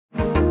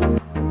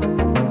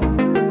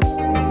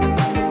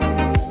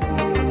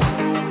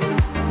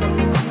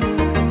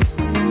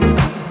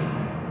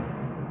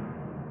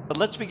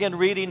Let's begin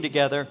reading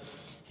together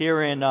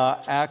here in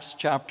Acts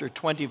chapter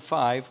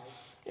 25.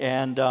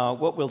 And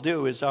what we'll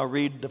do is I'll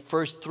read the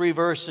first 3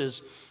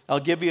 verses. I'll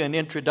give you an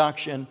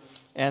introduction,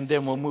 and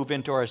then we'll move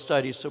into our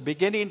study. So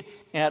beginning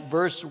at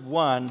verse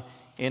 1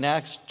 in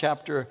Acts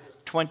chapter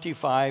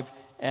 25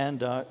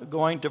 and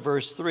going to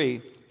verse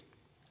 3.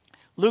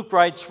 Luke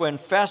writes, when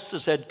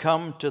Festus had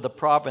come to the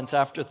province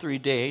after 3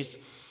 days,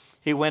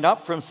 he went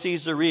up from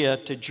Caesarea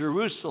to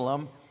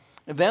Jerusalem.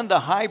 Then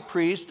the high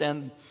priest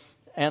and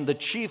the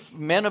chief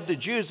men of the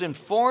Jews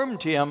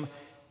informed him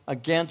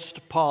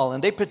against Paul.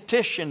 And they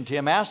petitioned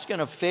him,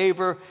 asking a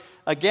favor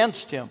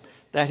against him,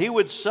 that he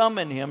would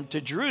summon him to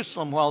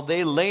Jerusalem while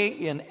they lay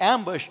in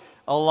ambush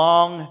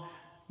along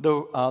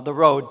the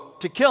road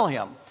to kill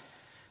him.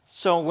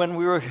 So when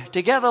we were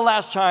together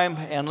last time,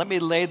 and let me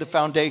lay the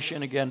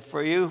foundation again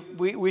for you,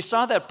 we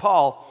saw that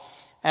Paul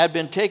had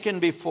been taken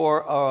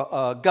before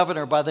a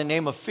governor by the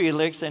name of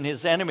Felix, and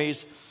his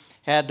enemies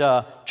had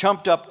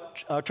trumped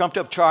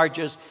up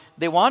charges.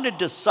 They wanted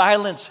to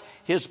silence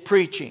his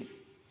preaching.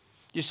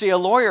 You see, a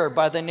lawyer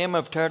by the name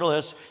of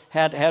Tertullus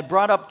had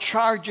brought up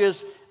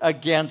charges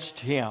against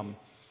him.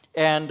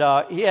 And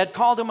he had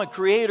called him a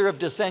creator of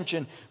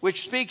dissension,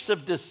 which speaks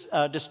of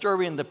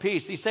disturbing the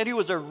peace. He said he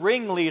was a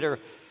ringleader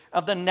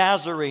of the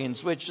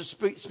Nazarenes, which is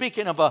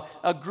speaking of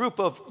a group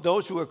of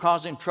those who were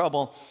causing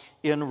trouble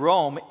in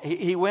Rome.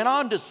 He went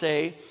on to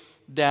say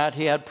that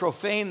he had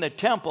profaned the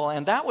temple,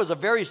 and that was a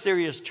very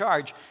serious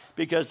charge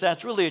because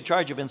that's really a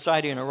charge of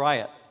inciting a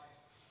riot.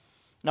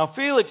 Now,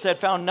 Felix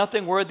had found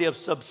nothing worthy of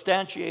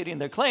substantiating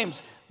their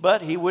claims,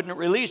 but he wouldn't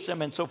release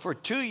them. And so for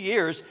 2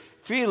 years,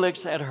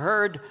 Felix had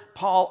heard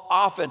Paul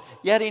often,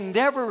 yet he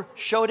never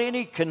showed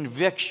any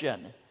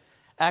conviction.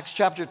 Acts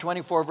chapter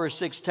 24, verse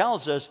 6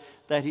 tells us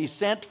that he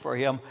sent for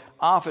him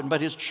often,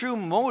 but his true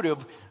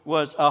motive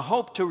was a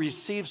hope to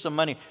receive some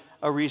money,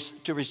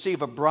 to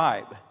receive a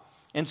bribe.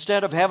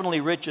 Instead of heavenly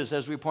riches,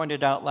 as we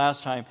pointed out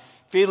last time,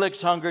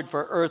 Felix hungered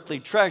for earthly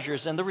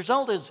treasures. And the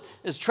result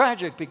is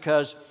tragic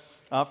because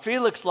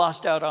Felix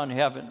lost out on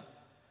heaven.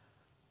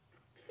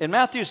 In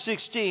Matthew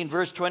 16,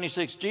 verse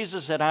 26,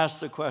 Jesus had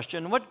asked the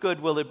question, what good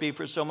will it be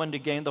for someone to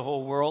gain the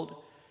whole world,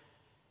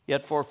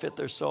 yet forfeit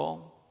their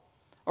soul?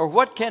 Or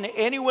what can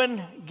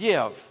anyone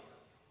give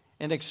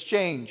in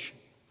exchange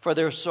for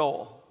their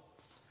soul?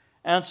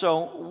 And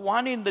so,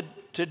 wanting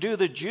to do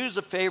the Jews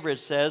a favor, it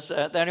says,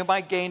 that he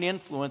might gain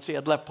influence, he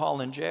had left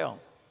Paul in jail.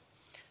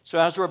 So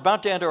as we're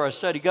about to enter our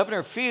study,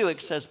 Governor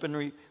Felix has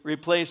been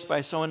replaced by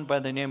someone by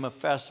the name of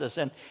Festus.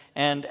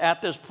 And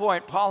at this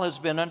point, Paul has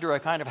been under a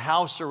kind of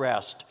house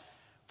arrest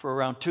for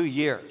around 2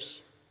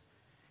 years.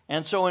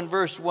 And so in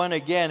verse 1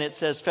 again, it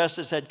says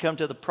Festus had come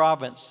to the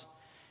province.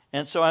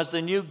 And so as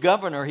the new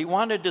governor, he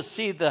wanted to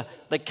see the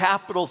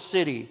capital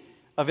city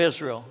of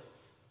Israel.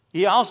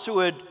 He also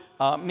would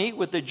meet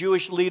with the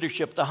Jewish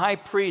leadership, the high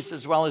priest,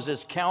 as well as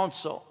his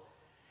council.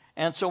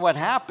 And so what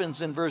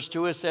happens in verse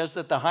 2, it says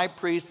that the high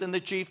priest and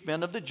the chief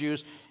men of the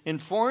Jews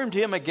informed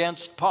him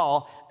against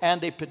Paul, and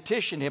they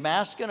petitioned him,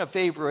 asking a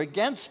favor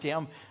against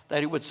him, that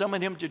he would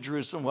summon him to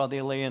Jerusalem while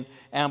they lay in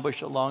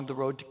ambush along the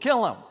road to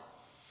kill him.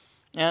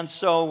 And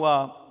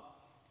so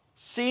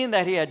seeing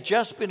that he had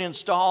just been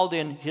installed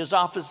in his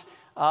office,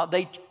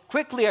 they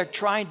quickly are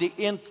trying to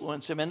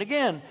influence him. And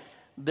again,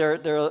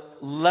 they're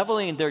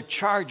leveling their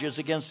charges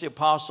against the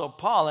Apostle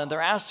Paul, and they're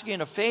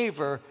asking a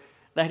favor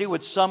that he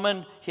would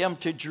summon him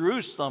to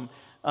Jerusalem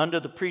under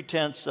the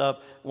pretense of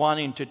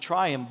wanting to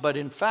try him. But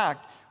in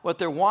fact, what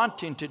they're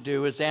wanting to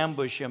do is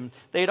ambush him.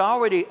 They'd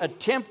already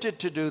attempted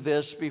to do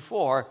this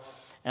before,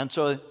 and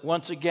so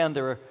once again,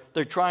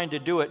 they're trying to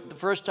do it. The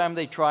first time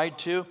they tried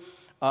to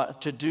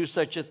do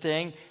such a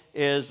thing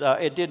is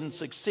it didn't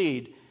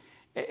succeed.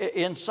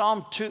 In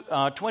Psalm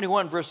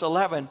 21, verse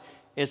 11,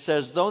 it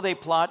says, though they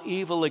plot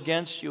evil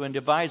against you and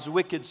devise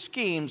wicked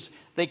schemes,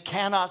 they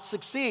cannot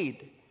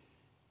succeed.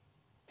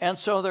 And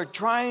so they're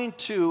trying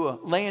to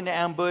lay an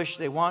ambush.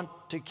 They want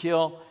to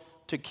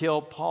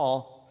kill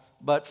Paul.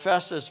 But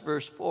Festus,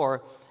 verse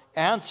 4,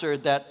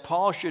 answered that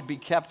Paul should be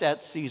kept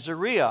at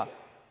Caesarea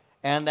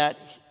and that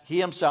he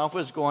himself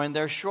was going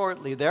there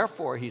shortly.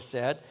 Therefore, he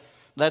said,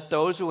 let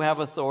those who have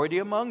authority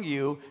among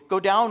you go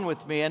down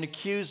with me and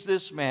accuse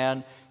this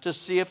man to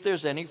see if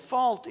there's any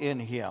fault in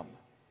him.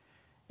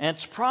 And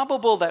it's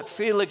probable that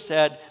Felix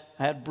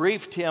had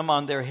briefed him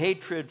on their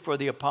hatred for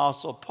the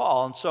Apostle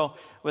Paul. And so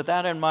with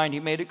that in mind,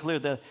 he made it clear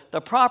that the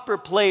proper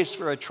place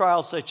for a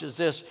trial such as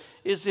this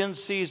is in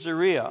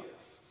Caesarea.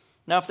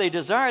 Now, if they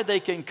desire, they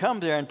can come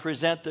there and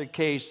present their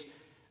case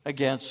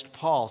against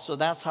Paul. So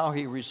that's how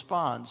he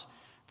responds.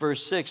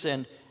 Verse 6,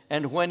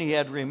 and when he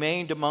had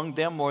remained among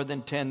them more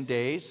than 10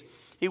 days,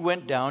 he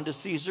went down to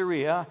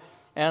Caesarea,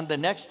 and the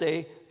next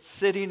day,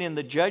 sitting in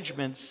the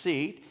judgment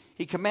seat,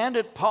 he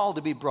commanded Paul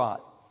to be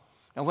brought.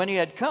 And when he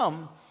had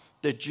come,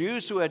 the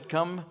Jews who had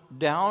come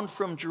down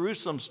from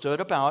Jerusalem stood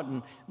about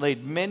and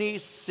laid many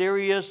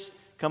serious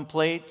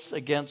complaints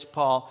against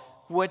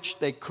Paul, which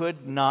they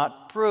could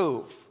not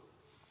prove.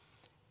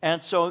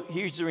 And so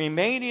he's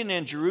remaining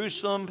in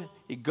Jerusalem.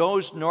 He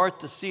goes north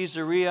to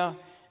Caesarea,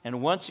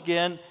 and once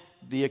again,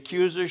 the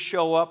accusers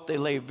show up. They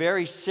lay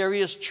very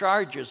serious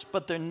charges,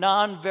 but they're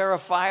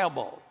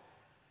non-verifiable.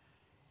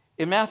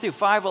 In Matthew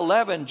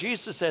 5:11,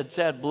 Jesus had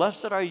said,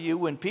 "Blessed are you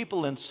when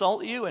people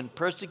insult you and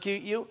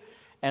persecute you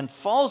and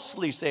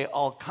falsely say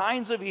all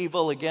kinds of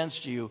evil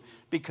against you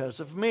because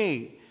of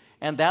me."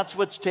 And that's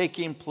what's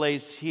taking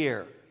place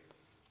here.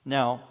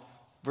 Now,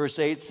 verse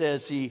 8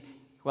 says, he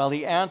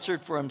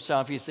answered for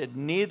himself, he said,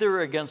 "Neither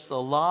against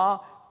the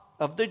law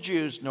of the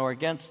Jews, nor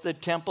against the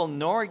temple,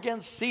 nor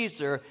against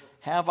Caesar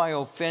have I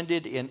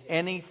offended in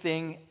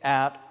anything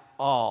at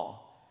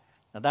all."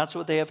 Now, that's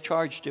what they have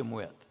charged him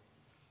with.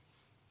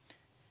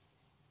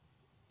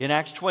 In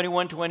Acts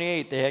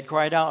 21:28, they had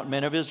cried out,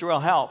 "Men of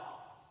Israel, help.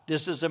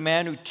 This is a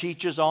man who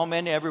teaches all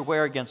men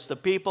everywhere against the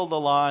people, the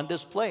law, and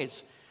this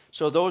place."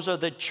 So those are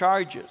the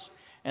charges.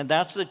 And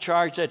that's the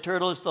charge that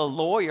Tertullus, the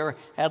lawyer,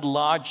 had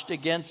lodged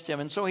against him.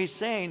 And so he's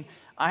saying,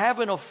 I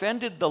haven't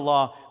offended the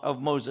law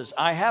of Moses.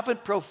 I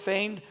haven't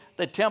profaned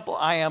the temple.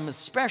 I am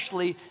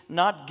especially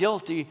not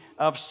guilty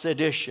of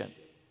sedition.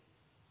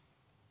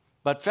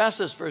 But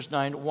Festus, verse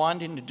 9,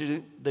 wanting to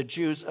do the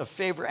Jews a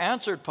favor,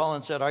 answered Paul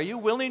and said, "Are you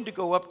willing to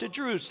go up to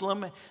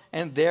Jerusalem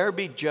and there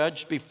be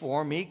judged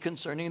before me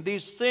concerning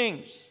these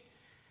things?"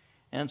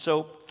 And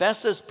so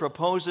Festus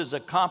proposes a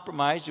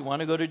compromise. You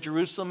want to go to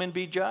Jerusalem and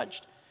be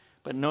judged?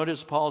 But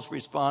notice Paul's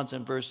response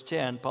in verse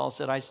 10. Paul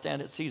said, "I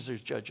stand at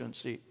Caesar's judgment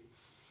seat,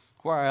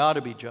 where I ought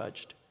to be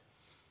judged.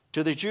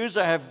 To the Jews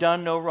I have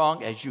done no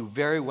wrong, as you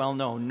very well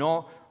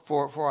know,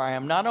 for I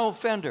am not an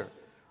offender,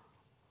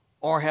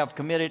 or have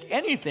committed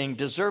anything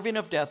deserving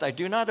of death. I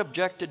do not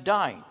object to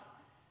dying.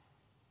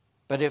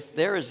 But if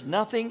there is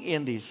nothing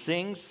in these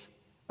things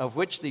of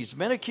which these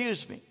men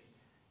accuse me,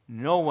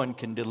 no one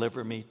can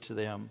deliver me to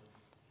them.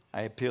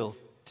 I appeal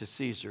to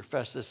Caesar."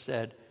 Festus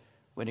said,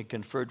 when he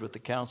conferred with the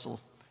council,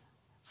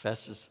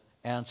 Festus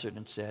answered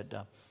and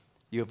said,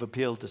 "You have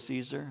appealed to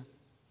Caesar?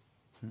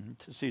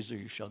 To Caesar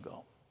you shall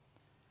go."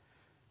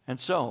 And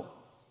so,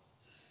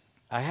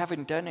 I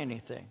haven't done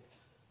anything.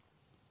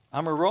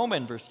 I'm a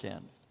Roman, verse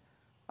 10.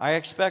 I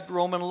expect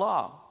Roman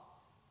law.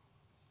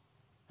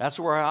 That's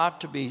where I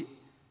ought to be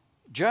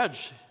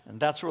judged, and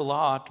that's where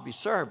law ought to be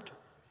served.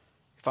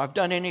 If I've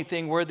done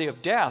anything worthy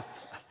of death,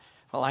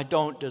 well, I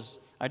don't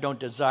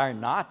desire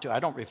not to. I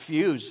don't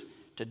refuse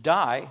to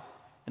die.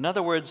 In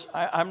other words,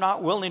 I'm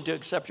not willing to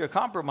accept your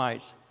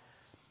compromise,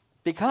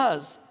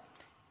 because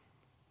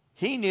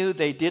he knew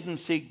they didn't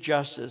seek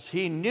justice.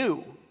 He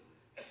knew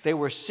they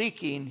were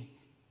seeking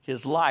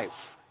his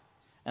life.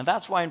 And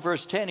that's why in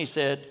verse 10 he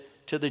said,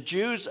 "To the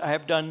Jews I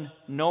have done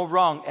no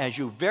wrong, as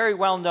you very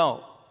well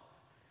know."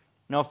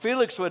 Now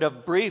Felix would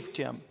have briefed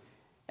him,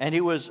 and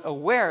he was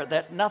aware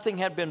that nothing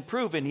had been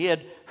proven. He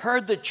had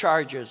heard the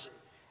charges,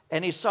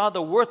 and he saw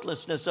the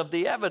worthlessness of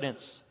the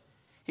evidence.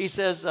 He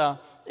says,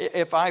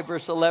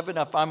 verse 11,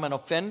 "If I'm an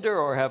offender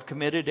or have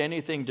committed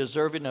anything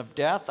deserving of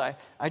death,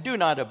 I do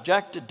not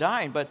object to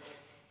dying. But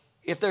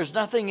if there's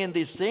nothing in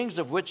these things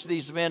of which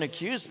these men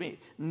accuse me,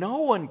 no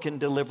one can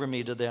deliver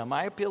me to them.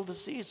 I appeal to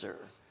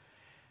Caesar.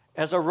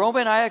 As a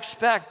Roman, I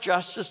expect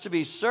justice to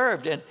be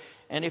served. And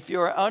if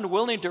you're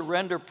unwilling to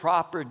render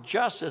proper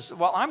justice,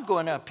 well, I'm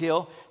going to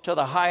appeal to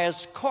the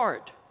highest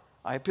court.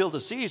 I appeal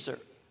to Caesar."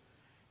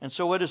 And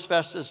so what does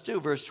Festus do?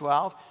 Verse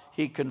 12,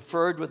 he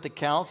conferred with the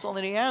council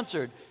and he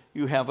answered,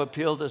 "You have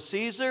appealed to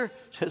Caesar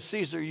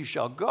you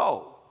shall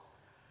go."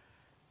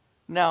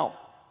 Now,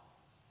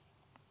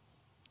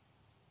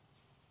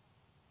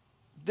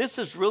 this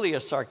is really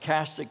a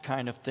sarcastic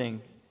kind of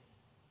thing.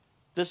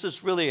 This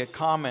is really a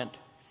comment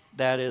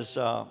that is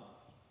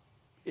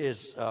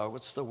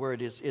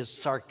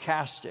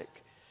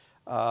sarcastic.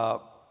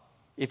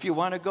 If you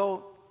want to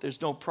go,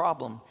 there's no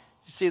problem.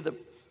 You see, the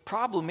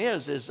problem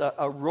is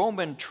a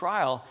Roman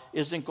trial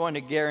isn't going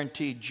to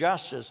guarantee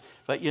justice.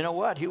 But you know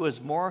what? He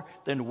was more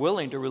than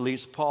willing to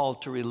release Paul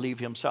to relieve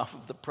himself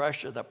of the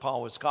pressure that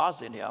Paul was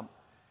causing him.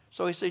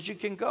 So he says, "You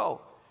can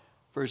go."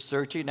 Verse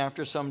 13,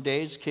 "After some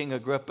days, King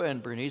Agrippa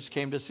and Bernice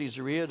came to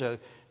Caesarea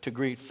to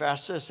greet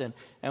Festus. And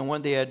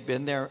when they had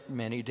been there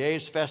many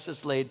days,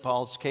 Festus laid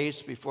Paul's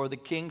case before the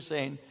king,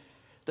 saying,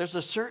 'There's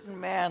a certain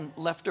man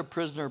left a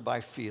prisoner by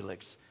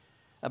Felix,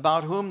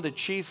 about whom the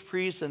chief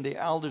priests and the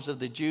elders of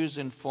the Jews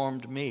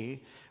informed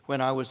me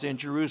when I was in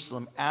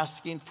Jerusalem,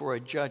 asking for a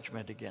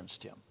judgment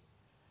against him.'"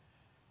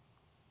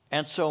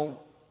 And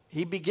so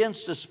he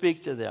begins to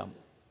speak to them.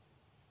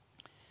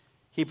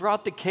 He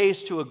brought the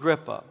case to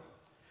Agrippa.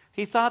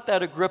 He thought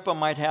that Agrippa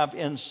might have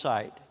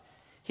insight.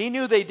 He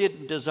knew they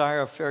didn't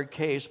desire a fair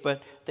case,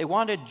 but they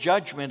wanted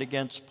judgment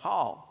against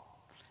Paul.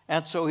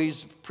 And so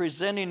he's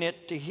presenting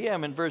it to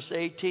him. In verse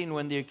 18,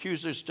 when the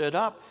accusers stood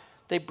up,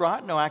 they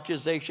brought no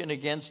accusation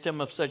against him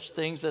of such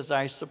things as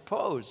I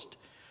supposed.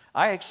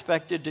 I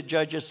expected to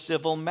judge a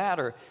civil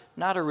matter,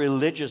 not a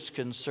religious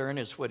concern,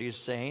 is what he's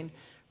saying.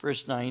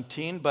 Verse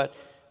 19, but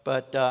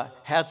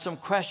had some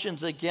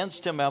questions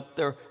against him about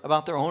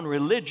their own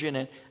religion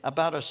and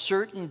about a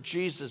certain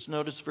Jesus,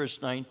 notice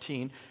verse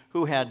 19,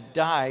 who had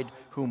died,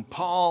 whom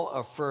Paul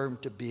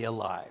affirmed to be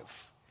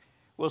alive.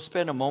 We'll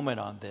spend a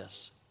moment on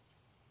this.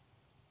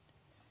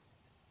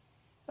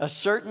 a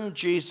certain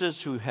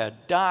Jesus who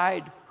had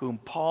died, whom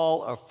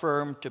Paul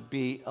affirmed to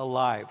be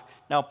alive.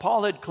 Now,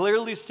 Paul had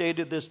clearly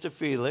stated this to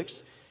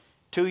Felix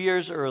 2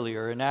 years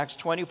earlier. In Acts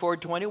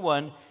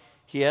 24:21,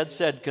 he had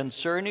said,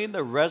 concerning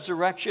the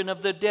resurrection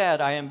of the dead,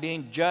 I am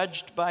being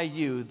judged by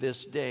you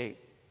this day.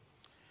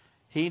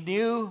 He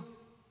knew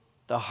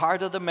the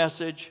heart of the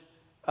message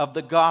of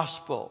the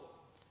gospel.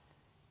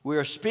 We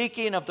are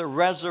speaking of the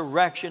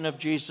resurrection of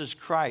Jesus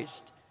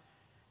Christ.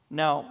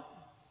 Now,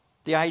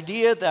 the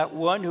idea that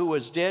one who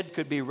was dead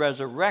could be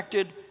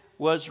resurrected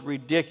was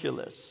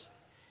ridiculous.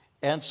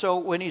 And so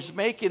when he's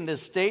making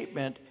this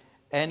statement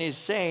and he's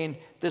saying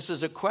this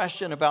is a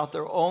question about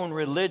their own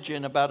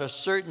religion, about a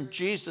certain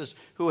Jesus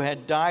who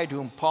had died,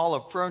 whom Paul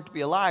affirmed to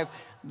be alive,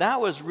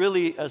 that was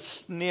really a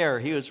sneer.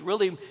 He was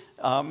really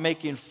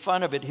making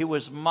fun of it. He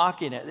was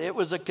mocking it. It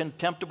was a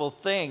contemptible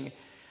thing.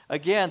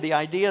 Again, the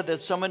idea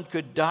that someone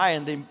could die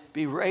and then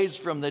be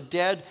raised from the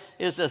dead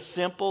is a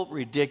simple,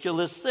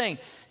 ridiculous thing.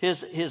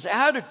 His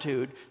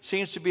attitude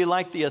seems to be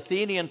like the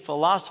Athenian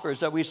philosophers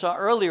that we saw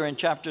earlier in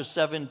chapter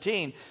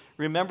 17.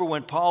 Remember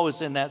when Paul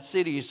was in that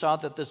city, he saw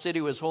that the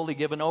city was wholly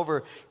given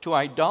over to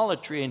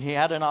idolatry, and he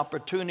had an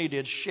opportunity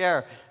to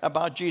share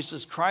about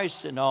Jesus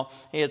Christ and all.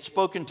 He had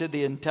spoken to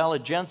the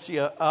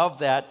intelligentsia of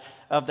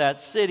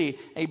that city.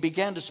 And he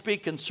began to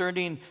speak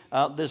concerning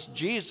this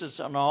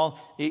Jesus and all.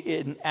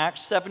 In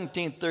Acts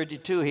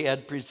 17:32, he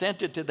had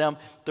presented to them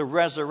the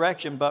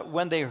resurrection. But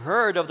when they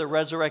heard of the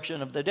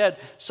resurrection of the dead,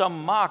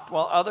 some mocked,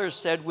 while others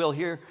said, we'll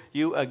hear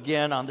you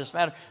again on this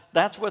matter.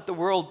 That's what the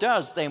world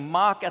does. They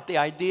mock at the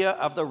idea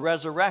of the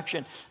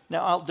resurrection.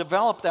 Now, I'll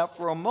develop that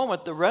for a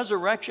moment. The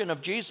resurrection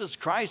of Jesus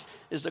Christ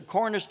is the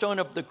cornerstone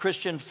of the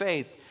Christian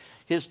faith.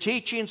 His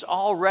teachings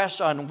all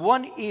rest on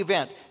one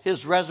event,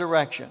 his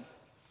resurrection.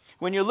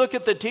 When you look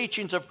at the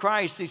teachings of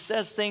Christ, he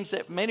says things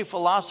that many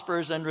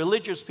philosophers and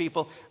religious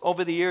people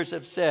over the years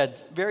have said,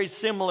 very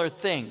similar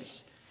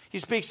things. He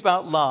speaks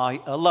about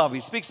love. He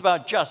speaks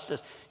about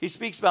justice. He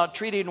speaks about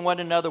treating one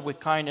another with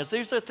kindness.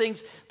 These are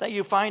things that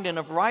you find in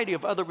a variety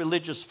of other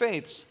religious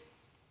faiths.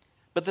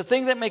 But the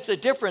thing that makes a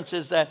difference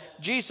is that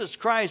Jesus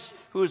Christ,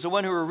 who is the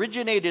one who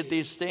originated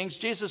these things,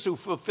 Jesus who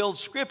fulfilled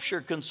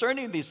Scripture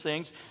concerning these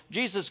things,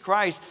 Jesus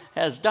Christ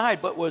has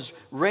died but was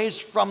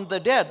raised from the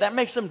dead. That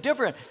makes him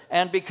different.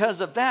 And because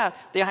of that,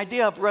 the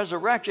idea of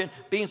resurrection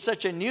being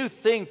such a new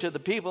thing to the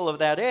people of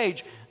that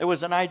age, it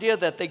was an idea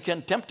that they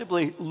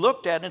contemptibly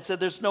looked at and said,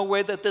 there's no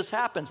way that this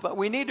happens. But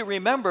we need to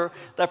remember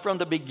that from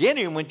the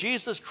beginning, when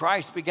Jesus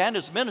Christ began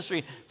his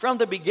ministry, from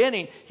the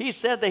beginning, he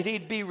said that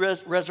he'd be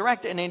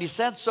resurrected. And he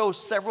said so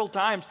several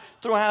times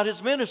throughout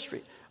his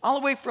ministry. All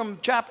the way from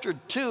chapter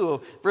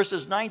 2,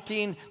 verses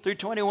 19 through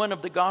 21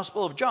 of the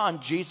Gospel of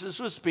John, Jesus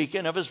was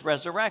speaking of his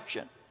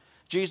resurrection.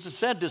 Jesus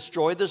said,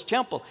 destroy this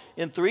temple.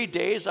 In 3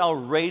 days, I'll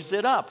raise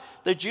it up.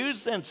 The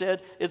Jews then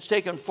said, it's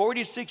taken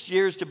 46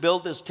 years to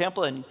build this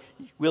temple, and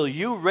will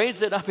you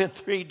raise it up in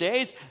 3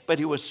 days? But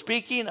he was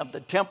speaking of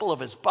the temple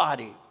of his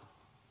body.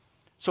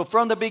 So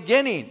from the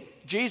beginning,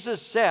 Jesus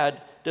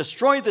said,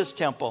 destroy this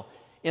temple.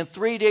 In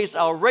 3 days,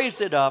 I'll raise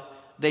it up.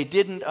 They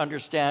didn't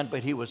understand,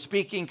 but he was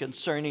speaking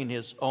concerning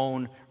his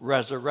own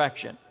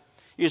resurrection.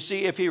 You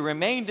see, if he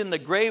remained in the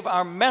grave,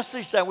 our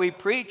message that we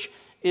preach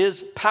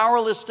is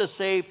powerless to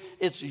save.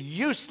 It's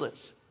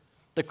useless.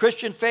 The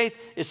Christian faith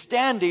is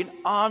standing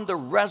on the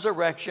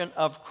resurrection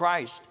of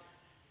Christ.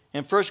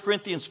 In 1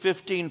 Corinthians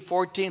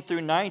 15:14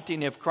 through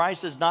 19, if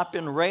Christ has not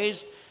been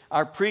raised,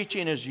 our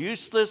preaching is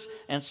useless,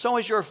 and so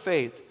is your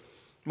faith.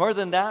 More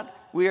than that,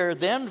 we are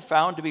then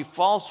found to be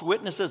false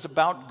witnesses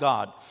about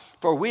God.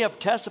 For we have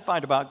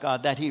testified about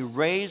God that he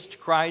raised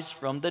Christ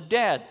from the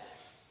dead.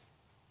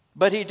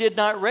 But he did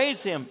not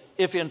raise him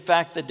if in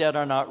fact the dead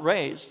are not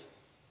raised.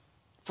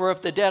 For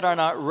if the dead are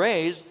not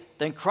raised,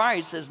 then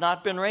Christ has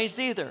not been raised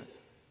either.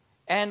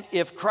 And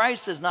if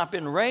Christ has not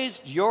been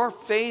raised, your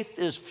faith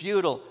is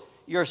futile.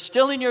 You're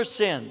still in your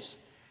sins.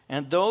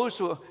 And those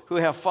who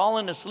have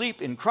fallen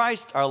asleep in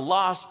Christ are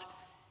lost.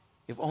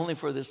 If only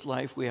for this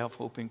life we have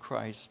hope in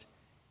Christ,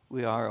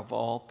 we are of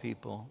all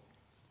people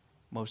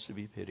most to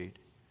be pitied.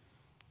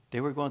 They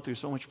were going through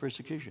so much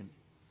persecution.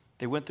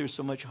 They went through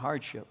so much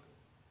hardship.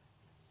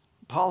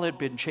 Paul had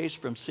been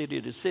chased from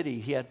city to city.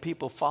 He had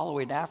people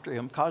following after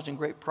him, causing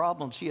great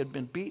problems. He had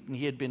been beaten.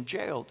 He had been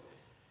jailed.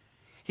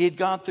 He had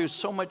gone through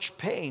so much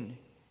pain.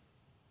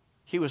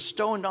 He was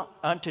stoned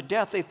unto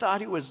death. They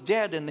thought he was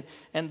dead.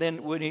 And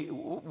then when he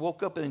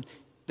woke up and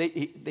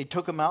they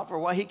took him out for a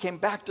while, he came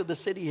back to the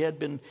city he had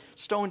been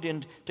stoned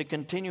in to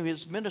continue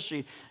his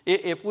ministry.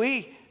 If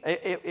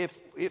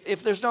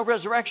there's no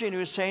resurrection, he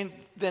was saying,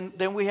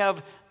 then we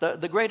have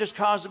the greatest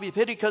cause to be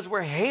pitied because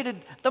we're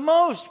hated the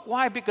most.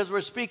 Why? Because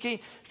we're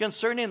speaking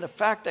concerning the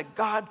fact that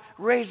God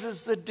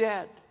raises the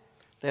dead.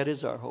 That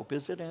is our hope,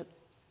 isn't it?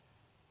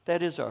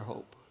 That is our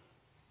hope.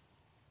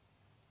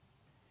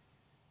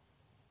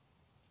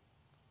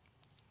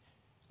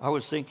 I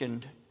was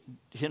thinking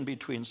in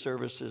between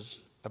services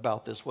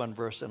about this one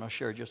verse, and I'll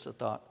share just a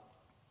thought.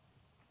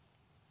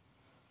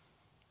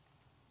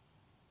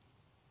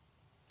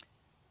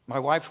 My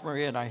wife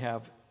Maria and I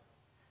have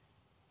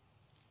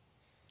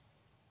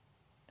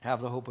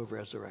have the hope of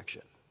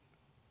resurrection.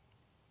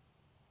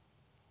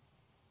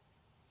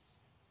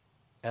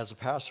 As a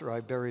pastor,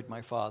 I buried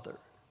my father.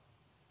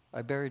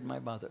 I buried my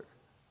mother.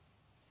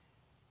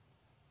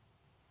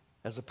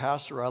 As a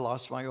pastor, I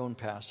lost my own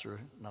pastor.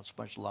 Not so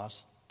much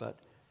lost, but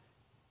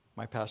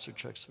my pastor,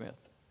 Chuck Smith.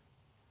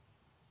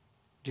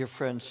 Dear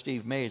friend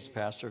Steve Mays,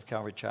 pastor of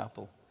Calvary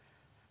Chapel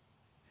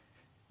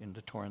in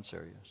the Torrance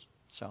areas,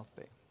 South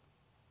Bay.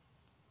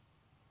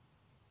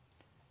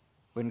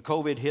 When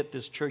COVID hit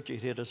this church,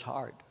 it hit us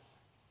hard.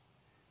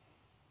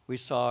 We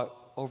saw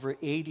over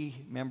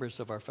 80 members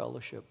of our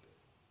fellowship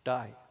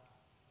die.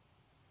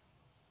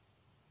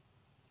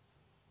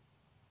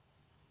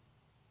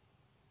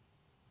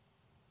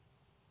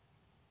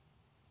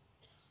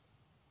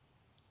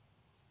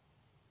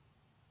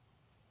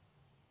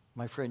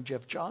 My friend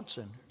Jeff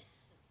Johnson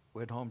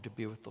went home to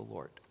be with the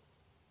Lord.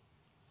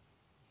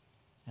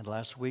 And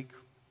last week,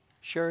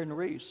 Sharon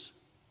Reese,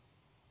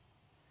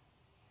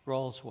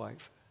 Rawls'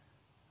 wife,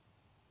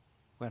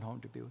 went home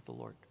to be with the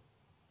Lord.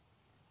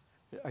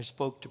 I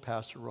spoke to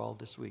Pastor Rawl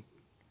this week.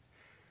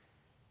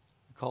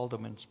 I called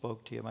him and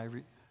spoke to him.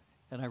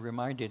 And I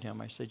reminded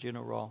him, I said, you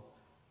know, Rawl,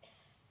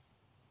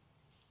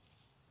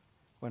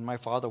 when my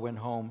father went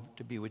home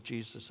to be with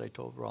Jesus, I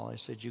told Rawl, I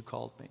said, you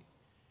called me.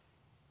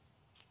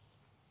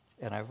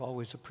 And I've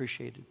always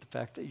appreciated the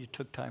fact that you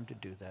took time to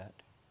do that,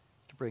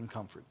 to bring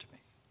comfort to me.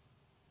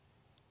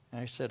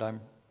 And I said, I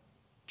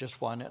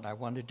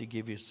wanted to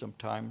give you some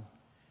time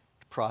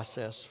to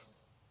process.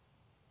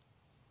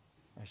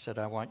 I said,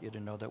 I want you to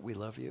know that we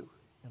love you,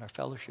 and our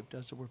fellowship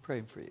does, and we're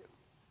praying for you.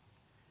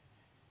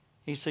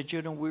 He said,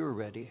 you know, we were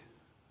ready.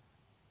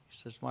 He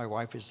says, my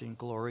wife is in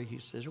glory. He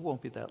says, it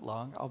won't be that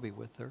long. I'll be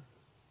with her.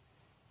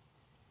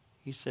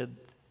 He said,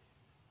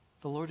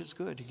 the Lord is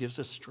good. He gives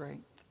us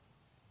strength.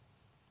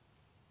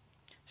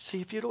 See,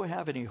 if you don't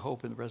have any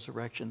hope in the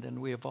resurrection,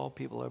 then we of all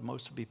people are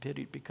most to be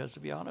pitied, because to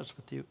be honest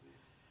with you,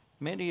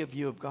 many of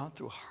you have gone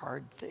through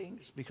hard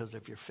things because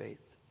of your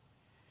faith.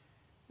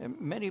 And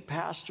many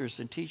pastors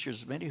and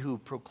teachers, many who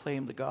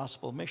proclaim the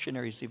gospel,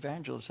 missionaries,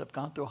 evangelists, have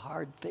gone through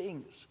hard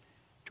things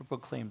to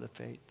proclaim the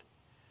faith.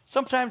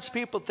 Sometimes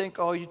people think,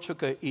 oh, you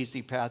took an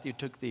easy path. You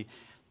took the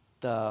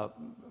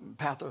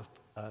path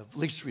of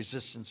least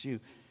resistance.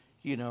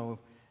 You know,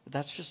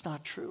 that's just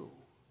not true.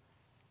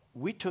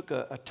 We took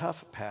a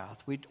tough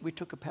path. We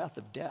took a path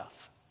of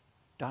death,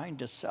 dying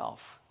to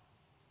self.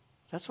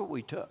 That's what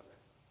we took.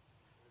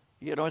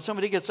 You know, when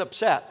somebody gets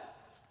upset,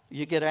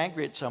 you get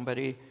angry at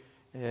somebody,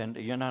 and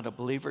you're not a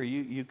believer,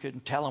 you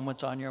can tell them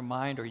what's on your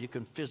mind, or you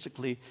can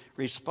physically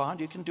respond.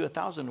 You can do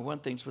 1,001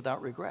 things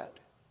without regret.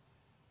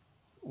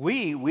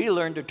 We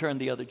learn to turn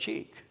the other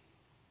cheek.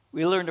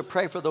 We learn to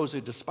pray for those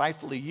who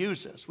despitefully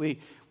use us. We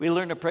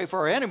learn to pray for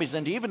our enemies,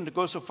 and even to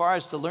go so far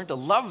as to learn to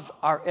love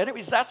our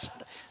enemies.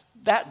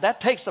 That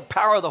takes the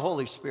power of the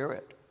Holy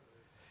Spirit.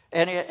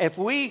 And if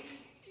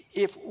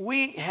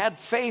we had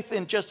faith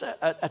in just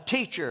a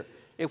teacher,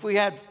 if we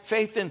had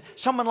faith in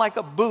someone like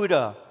a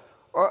Buddha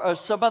or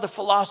some other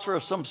philosopher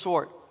of some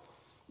sort,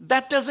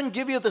 that doesn't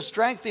give you the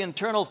strength, the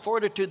internal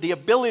fortitude, the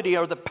ability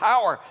or the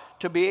power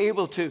to be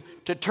able to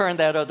turn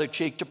that other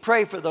cheek, to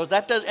pray for those.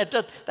 That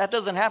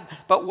doesn't happen.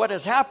 But what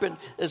has happened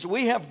is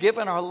we have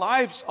given our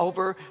lives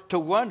over to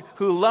one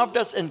who loved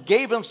us and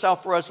gave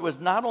himself for us, was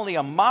not only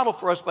a model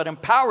for us, but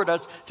empowered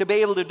us to be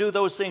able to do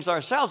those things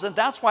ourselves. And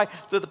that's why,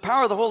 through the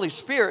power of the Holy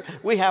Spirit,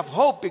 we have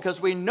hope,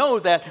 because we know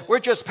that we're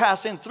just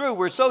passing through.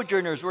 We're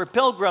sojourners. We're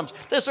pilgrims.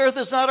 This earth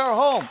is not our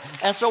home.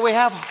 And so we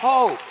have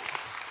hope.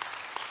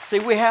 See,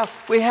 we have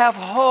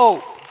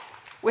hope.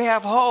 We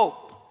have hope.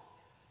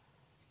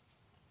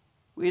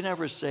 We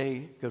never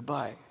say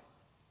goodbye.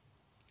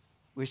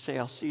 We say,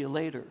 I'll see you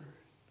later.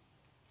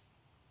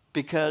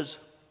 Because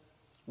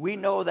we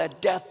know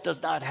that death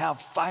does not have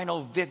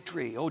final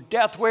victory. Oh,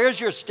 death, where's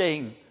your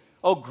sting?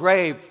 Oh,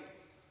 grave,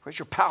 where's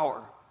your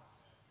power?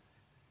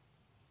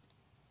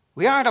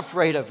 We aren't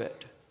afraid of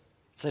it.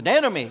 It's an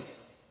enemy,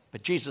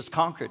 but Jesus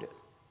conquered it.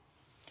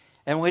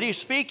 And when he's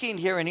speaking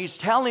here and he's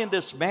telling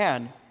this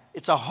man,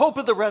 it's a hope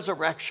of the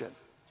resurrection.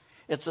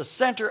 It's the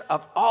center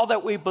of all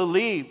that we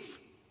believe.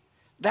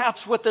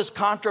 That's what this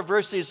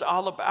controversy is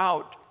all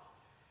about.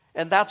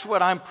 And that's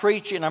what I'm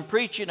preaching. I'm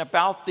preaching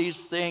about these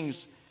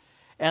things.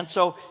 And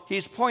so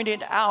he's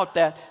pointing out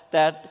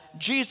that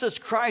Jesus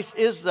Christ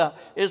is the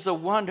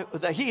one,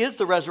 that he is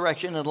the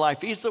resurrection and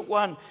life. He's the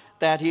one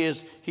that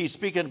he's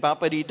speaking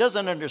about, but he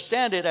doesn't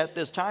understand it at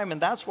this time.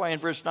 And that's why in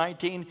verse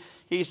 19,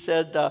 he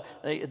said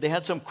they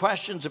had some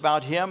questions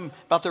about him,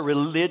 about their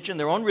religion,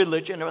 their own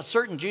religion, of a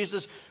certain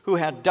Jesus who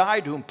had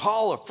died, whom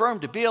Paul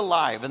affirmed to be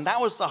alive. And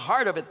that was the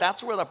heart of it.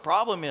 That's where the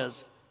problem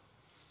is.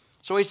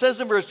 So he says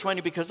in verse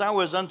 20, because I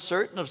was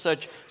uncertain of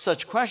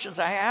such questions,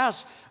 I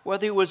asked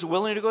whether he was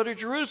willing to go to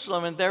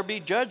Jerusalem and there be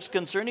judged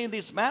concerning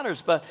these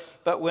matters. But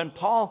when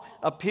Paul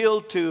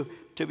appealed to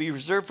be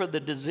reserved for the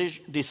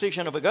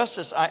decision of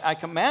Augustus, I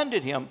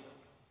commanded him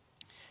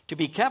to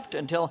be kept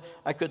until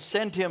I could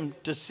send him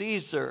to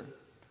Caesar.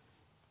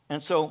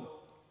 And so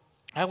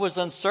I was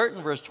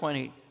uncertain, verse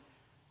 20.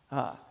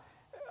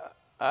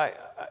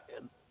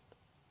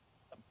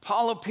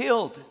 Paul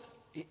appealed.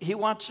 He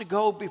wants to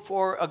go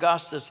before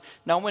Augustus.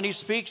 Now, when he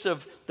speaks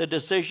of the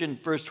decision,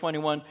 verse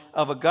 21,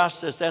 of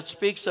Augustus, that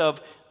speaks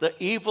of the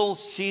evil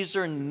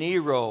Caesar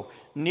Nero.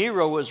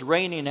 Nero was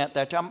reigning at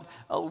that time.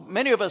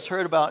 Many of us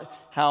heard about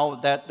how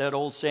that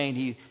old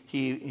saying,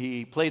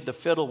 he played the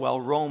fiddle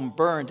while Rome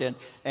burned.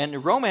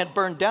 And Rome had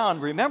burned down.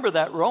 Remember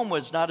that Rome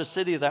was not a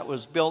city that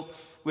was built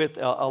with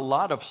a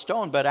lot of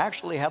stone, but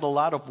actually had a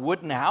lot of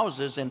wooden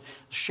houses and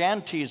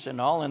shanties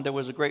and all. And there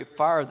was a great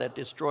fire that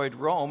destroyed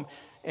Rome.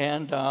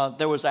 And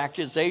there was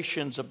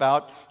accusations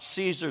about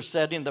Caesar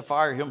setting the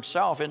fire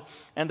himself.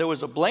 And there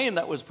was a blame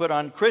that was put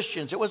on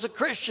Christians. It was the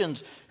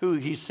Christians who,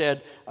 he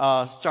said,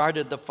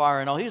 started the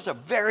fire and all. He's a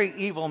very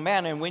evil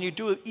man. And when you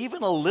do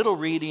even a little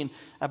reading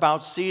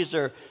about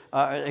Caesar,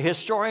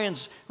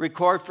 historians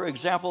record, for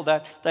example,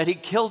 that he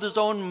killed his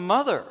own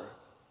mother,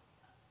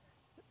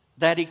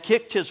 that he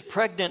kicked his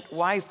pregnant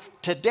wife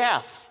to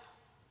death,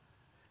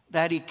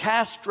 that he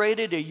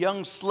castrated a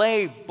young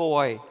slave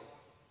boy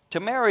to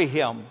marry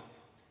him.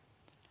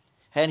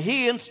 And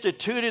he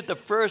instituted the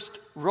first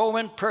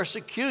Roman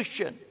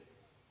persecution.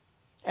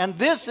 And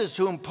this is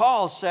whom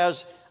Paul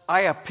says,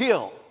 I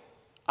appeal.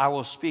 I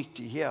will speak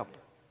to him.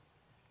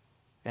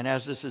 And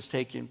as this is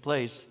taking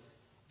place,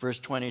 verse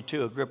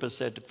 22, Agrippa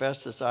said to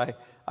Festus, I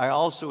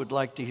also would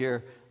like to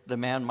hear the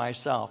man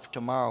myself.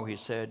 Tomorrow, he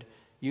said,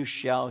 you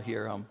shall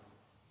hear him.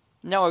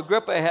 Now,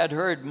 Agrippa had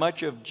heard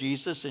much of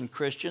Jesus and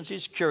Christians.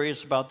 He's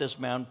curious about this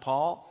man,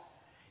 Paul.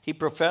 He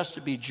professed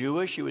to be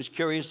Jewish. He was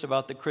curious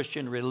about the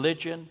Christian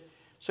religion.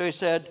 So he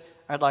said,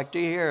 I'd like to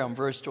hear him.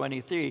 Verse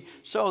 23.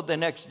 So the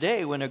next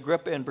day, when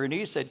Agrippa and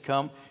Bernice had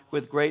come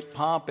with great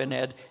pomp and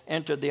had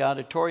entered the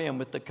auditorium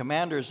with the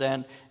commanders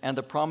and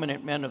the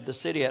prominent men of the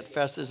city at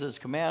Festus's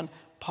command,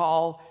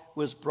 Paul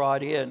was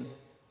brought in.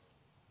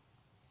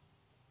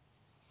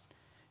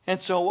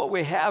 And so what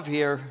we have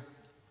here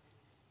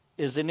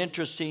is an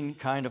interesting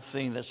kind of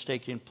thing that's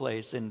taking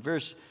place. In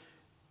verse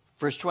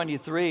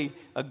 23,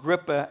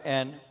 Agrippa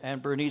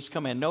and Bernice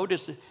come in.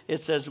 Notice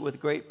it says with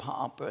great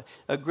pomp.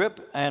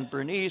 Agrippa and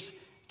Bernice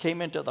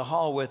came into the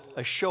hall with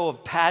a show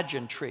of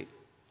pageantry.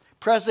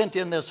 Present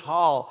in this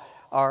hall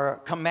are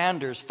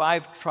commanders,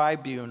 5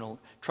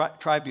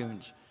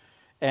 tribunes,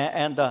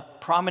 and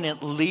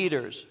prominent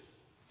leaders.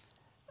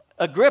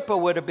 Agrippa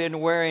would have been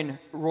wearing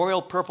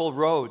royal purple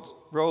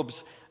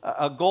robes,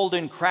 a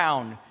golden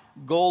crown,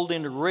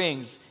 golden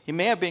rings. He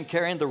may have been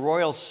carrying the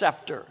royal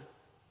scepter.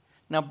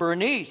 Now,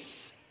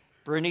 Bernice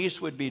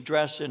would be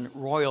dressed in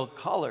royal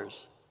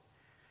colors.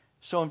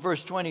 So in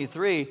verse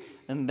 23,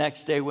 the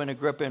next day when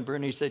Agrippa and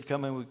Bernice had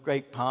come in with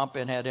great pomp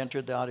and had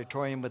entered the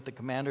auditorium with the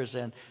commanders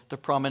and the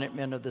prominent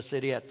men of the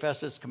city at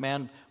Festus'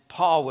 command,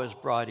 Paul was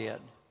brought in.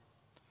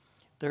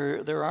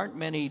 There aren't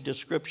many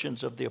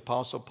descriptions of the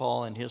Apostle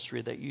Paul in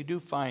history that you do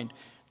find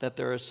that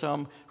there are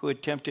some who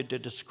attempted to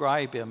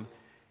describe him.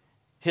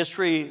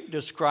 History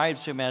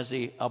describes him as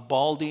a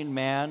balding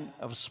man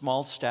of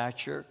small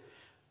stature,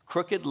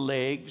 crooked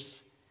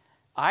legs,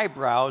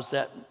 eyebrows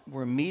that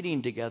were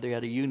meeting together. He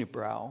had a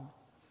unibrow,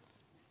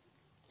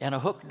 and a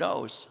hooked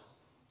nose.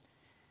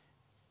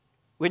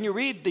 When you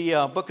read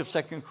the book of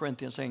 2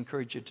 Corinthians, I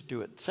encourage you to do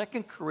it.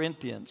 2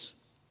 Corinthians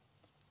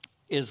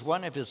is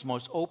one of his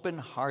most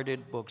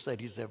open-hearted books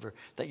that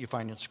you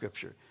find in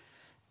Scripture.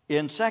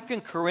 In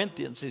 2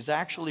 Corinthians, he's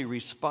actually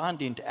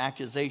responding to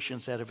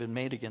accusations that have been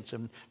made against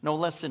him. No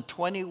less than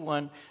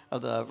 21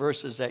 of the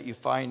verses that you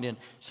find in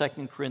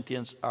 2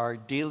 Corinthians are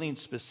dealing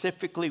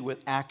specifically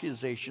with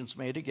accusations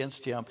made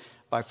against him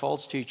by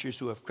false teachers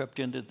who have crept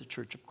into the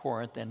church of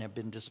Corinth and have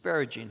been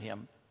disparaging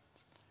him.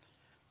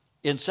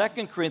 In 2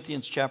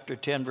 Corinthians chapter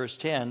 10, verse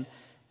 10,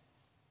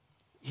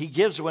 he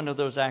gives one of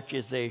those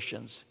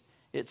accusations.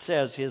 It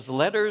says, his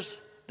letters,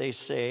 they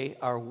say,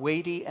 are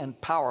weighty and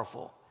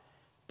powerful,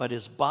 but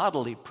his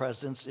bodily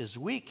presence is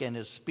weak and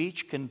his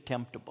speech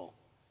contemptible.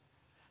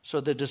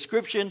 So the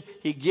description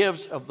he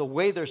gives of the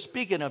way they're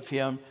speaking of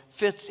him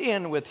fits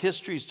in with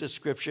history's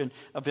description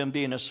of him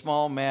being a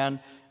small man,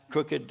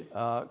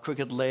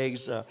 crooked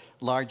legs,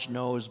 large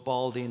nose,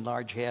 balding,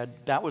 large head.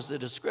 That was the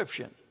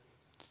description.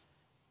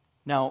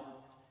 Now,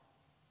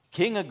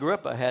 King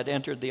Agrippa had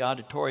entered the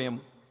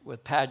auditorium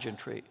with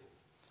pageantry,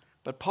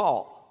 but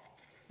Paul,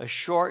 a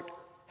short,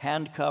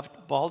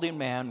 handcuffed, balding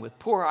man with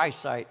poor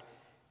eyesight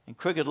and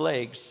crooked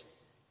legs,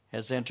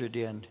 has entered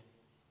in,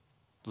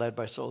 led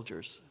by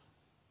soldiers.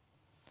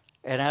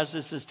 And as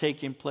this is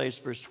taking place,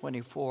 verse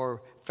 24,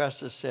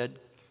 Festus said,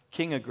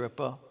 King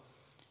Agrippa,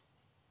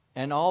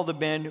 and all the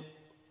men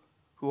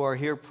who are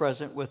here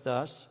present with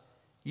us,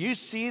 you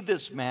see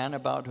this man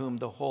about whom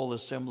the whole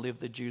assembly of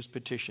the Jews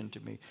petitioned to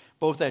me,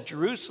 both at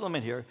Jerusalem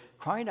and here,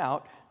 crying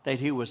out that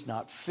he was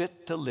not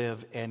fit to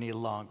live any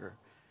longer.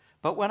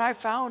 But when I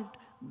found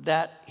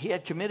that he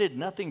had committed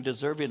nothing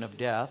deserving of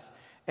death,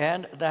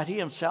 and that he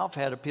himself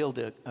had appealed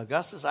to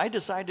Augustus, I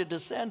decided to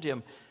send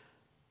him.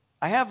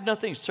 I have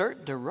nothing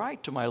certain to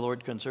write to my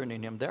Lord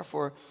concerning him.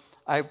 Therefore,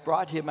 I've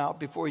brought him out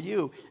before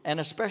you, and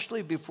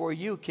especially before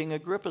you, King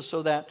Agrippa,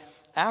 so that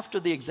after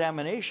the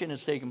examination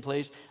has taken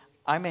place,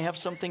 I may have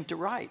something to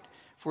write.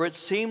 For it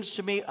seems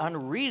to me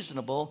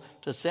unreasonable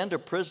to send a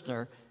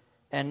prisoner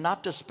and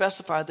not to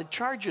specify the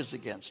charges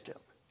against him.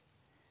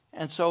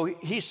 And so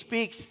he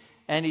speaks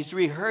and he's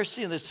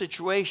rehearsing the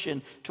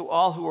situation to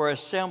all who are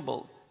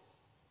assembled.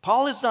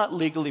 Paul is not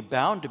legally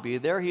bound to be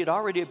there. He had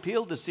already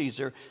appealed to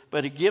Caesar,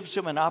 but it gives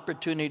him an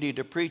opportunity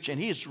to preach,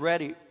 and he's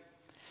ready.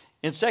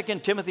 In 2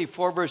 Timothy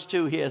 4, verse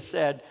 2, he has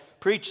said,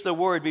 preach the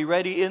word, be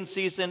ready in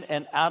season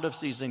and out of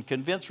season.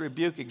 Convince,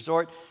 rebuke,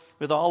 exhort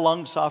with all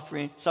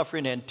long-suffering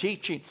and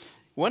teaching.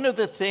 One of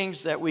the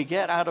things that we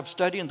get out of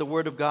studying the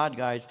Word of God,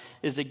 guys,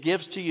 is it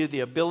gives to you the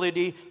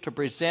ability to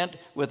present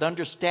with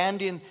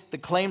understanding the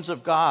claims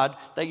of God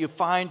that you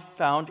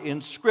found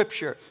in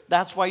Scripture.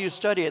 That's why you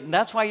study it, and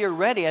that's why you're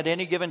ready at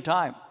any given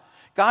time.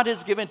 God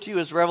has given to you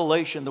His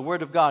revelation, the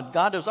Word of God.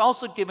 God has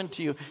also given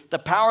to you the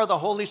power of the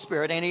Holy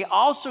Spirit, and He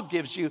also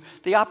gives you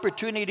the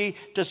opportunity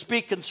to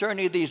speak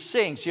concerning these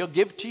things. He'll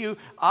give to you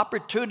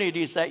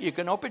opportunities that you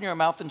can open your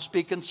mouth and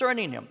speak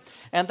concerning Him.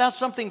 And that's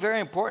something very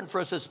important for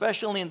us,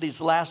 especially in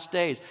these last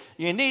days.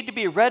 You need to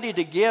be ready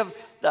to give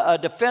a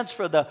defense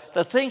for the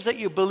things that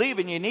you believe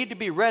in. You need to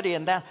be ready,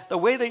 and that the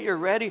way that you're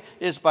ready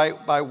is by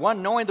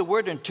one, knowing the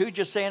Word, and two,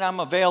 just saying,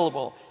 I'm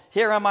available.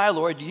 Here am I,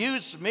 Lord,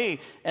 use me.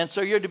 And so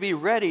you're to be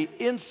ready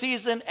in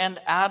season and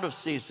out of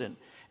season.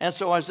 And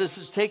so as this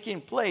is taking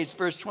place,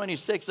 verse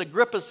 26,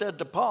 Agrippa said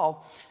to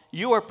Paul,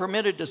 you are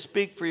permitted to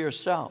speak for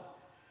yourself.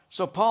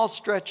 So Paul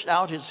stretched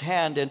out his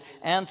hand and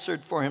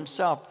answered for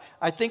himself,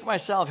 I think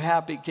myself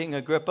happy, King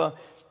Agrippa,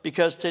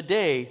 because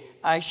today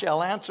I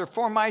shall answer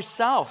for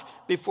myself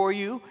before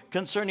you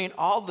concerning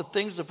all the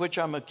things of which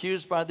I'm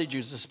accused by the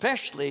Jews,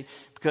 especially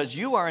because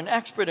you are an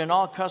expert in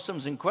all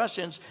customs and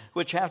questions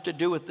which have to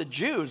do with the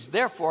Jews.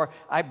 Therefore,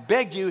 I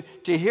beg you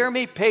to hear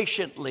me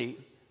patiently.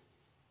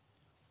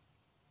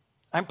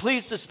 I'm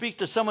pleased to speak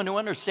to someone who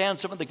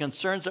understands some of the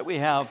concerns that we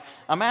have.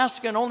 I'm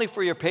asking only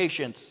for your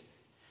patience.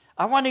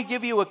 I want to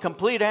give you a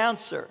complete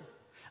answer.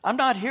 I'm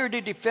not here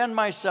to defend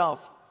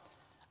myself.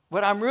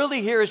 What I'm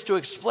really here is to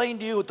explain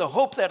to you the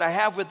hope that I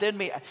have within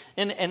me.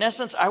 In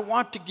essence, I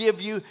want to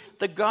give you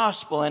the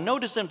gospel. And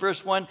notice in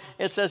verse 1,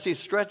 it says he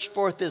stretched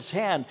forth his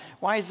hand.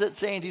 Why is it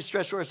saying he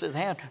stretched forth his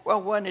hand?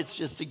 Well, one, it's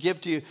just to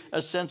give to you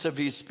a sense of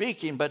he's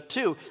speaking. But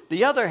two,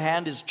 the other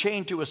hand is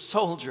chained to a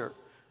soldier,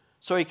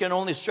 so he can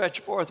only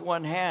stretch forth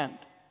one hand.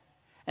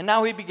 And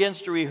now he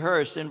begins to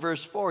rehearse. In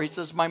verse 4, he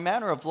says, my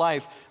manner of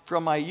life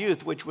from my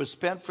youth, which was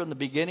spent from the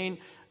beginning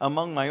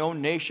among my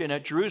own nation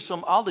at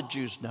Jerusalem, all the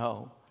Jews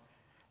know.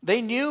 They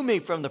knew me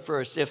from the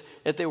first, if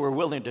they were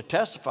willing to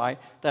testify,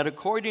 that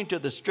according to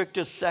the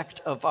strictest sect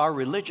of our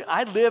religion,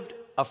 I lived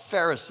a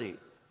Pharisee.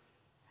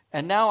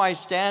 And now I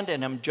stand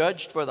and am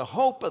judged for the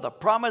hope of the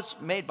promise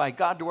made by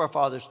God to our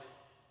fathers.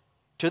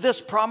 To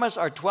this promise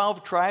our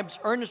 12 tribes,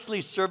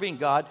 earnestly serving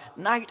God,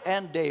 night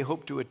and day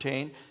hope to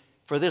attain.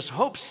 For this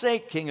hope's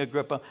sake, King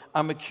Agrippa,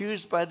 I'm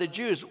accused by the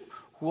Jews.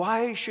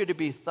 Why should it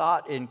be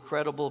thought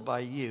incredible by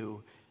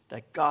you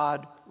that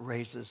God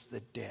raises the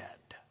dead?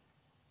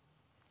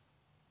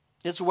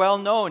 It's well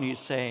known, he's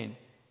saying.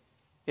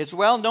 It's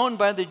well known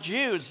by the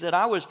Jews that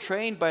I was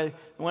trained by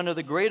one of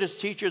the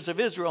greatest teachers of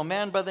Israel, a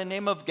man by the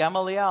name of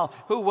Gamaliel,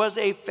 who was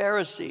a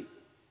Pharisee.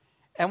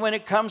 And when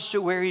it comes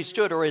to where he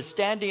stood or is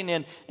standing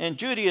in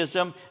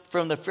Judaism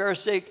from the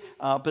Pharisaic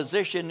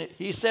position,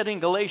 he said in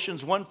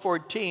Galatians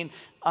 1:14,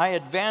 I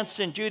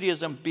advanced in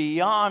Judaism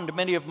beyond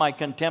many of my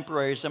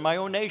contemporaries in my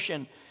own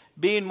nation,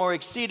 being more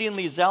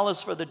exceedingly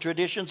zealous for the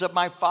traditions of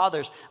my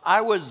fathers.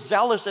 I was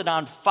zealous and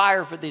on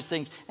fire for these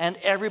things, and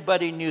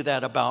everybody knew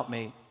that about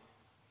me.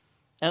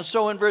 And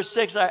so in verse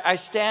 6, I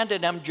stand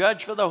and am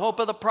judged for the hope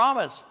of the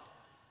promise.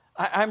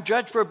 I'm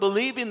judged for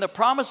believing the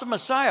promise of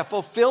Messiah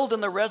fulfilled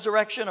in the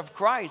resurrection of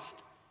Christ.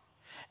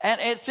 And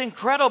it's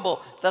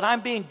incredible that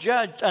I'm being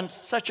judged on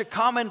such a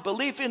common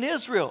belief in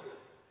Israel.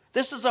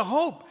 This is a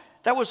hope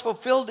that was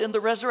fulfilled in the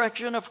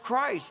resurrection of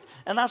Christ.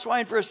 And that's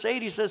why in verse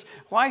 8 he says,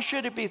 why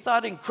should it be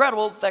thought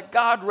incredible that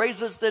God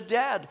raises the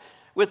dead?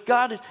 With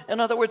God, in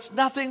other words,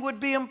 nothing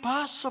would be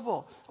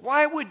impossible.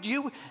 Why would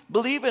you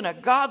believe in a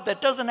God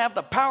that doesn't have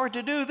the power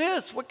to do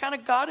this? What kind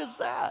of God is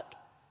that?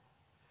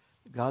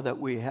 The God that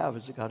we have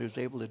is a God who's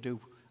able to do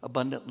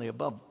abundantly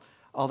above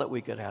all that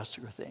we could ask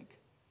or think.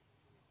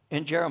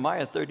 In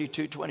Jeremiah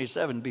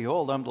 32:27,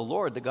 behold, I'm the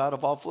Lord, the God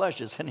of all flesh.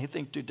 Is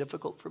anything too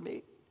difficult for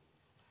me?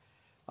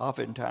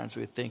 Oftentimes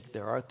we think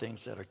there are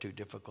things that are too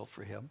difficult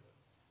for him.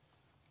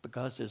 But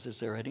God says, is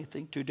there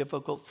anything too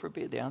difficult for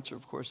me? The answer,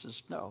 of course,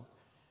 is no.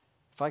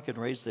 If I can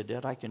raise the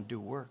dead, I can do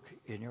work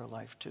in your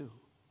life too.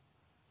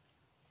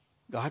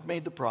 God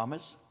made the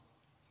promise.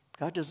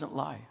 God doesn't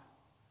lie.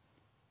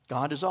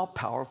 God is all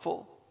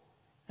powerful,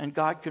 and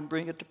God can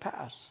bring it to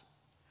pass.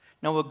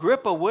 Now,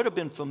 Agrippa would have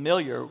been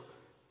familiar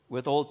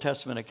with Old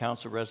Testament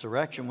accounts of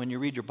resurrection when you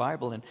read your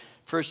Bible in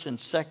 1st and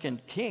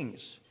 2nd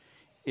Kings.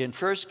 In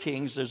 1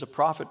 Kings, there's a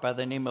prophet by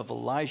the name of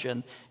Elijah,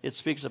 and it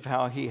speaks of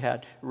how he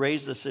had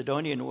raised the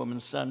Sidonian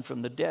woman's son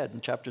from the dead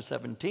in chapter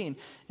 17.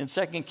 In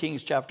 2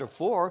 Kings chapter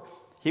 4,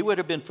 he would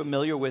have been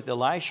familiar with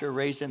Elisha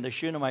raising the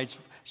Shunammite's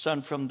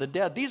son from the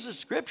dead. These are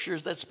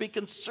scriptures that speak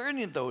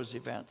concerning those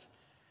events.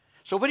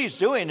 So what he's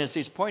doing is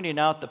he's pointing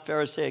out the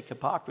Pharisaic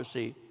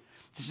hypocrisy.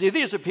 You see,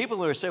 these are people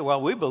who are saying,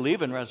 well, we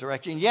believe in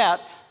resurrection, yet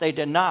they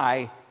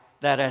deny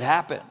that it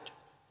happened.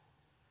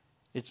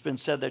 It's been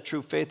said that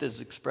true faith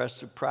is expressed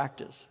through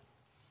practice.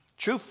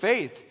 True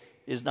faith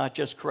is not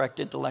just correct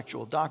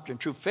intellectual doctrine.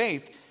 True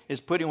faith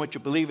is putting what you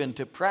believe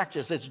into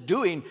practice. It's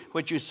doing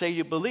what you say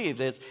you believe.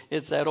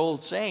 It's that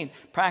old saying,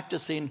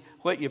 practicing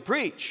what you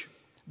preach.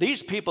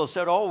 These people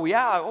said, oh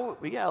yeah,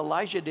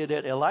 Elijah did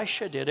it,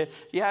 Elisha did it.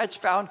 Yeah, it's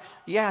found,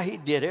 yeah, he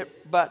did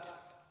it. But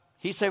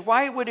he said,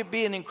 why would it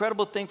be an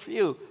incredible thing for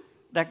you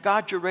that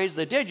God should raise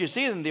the dead? You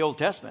see it in the Old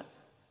Testament.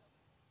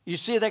 You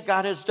see that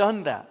God has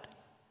done that.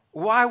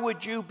 Why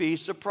would you be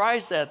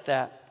surprised at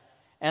that?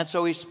 And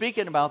so he's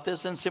speaking about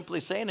this and simply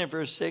saying in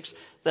verse 6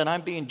 that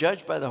I'm being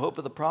judged by the hope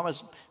of the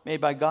promise made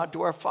by God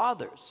to our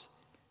fathers.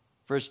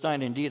 Verse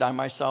 9, indeed, I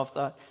myself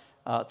thought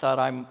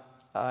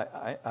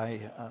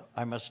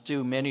I must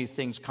do many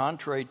things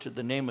contrary to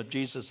the name of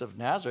Jesus of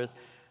Nazareth.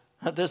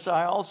 This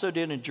I also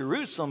did in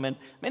Jerusalem, and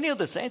many of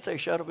the saints I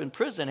shut up in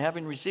prison,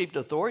 having received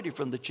authority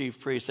from the chief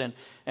priests.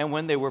 And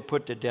when they were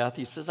put to death,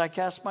 he says, I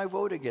cast my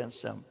vote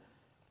against them.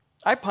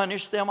 I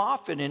punished them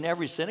often in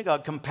every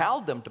synagogue,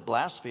 compelled them to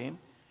blaspheme,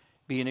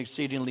 being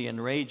exceedingly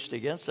enraged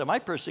against them. I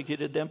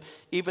persecuted them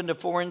even to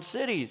foreign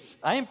cities.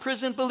 I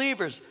imprisoned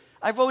believers.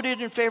 I voted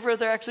in favor of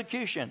their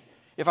execution.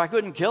 If I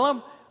couldn't kill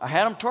them, I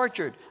had them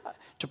tortured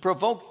to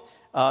provoke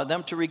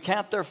them to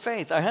recant their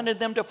faith. I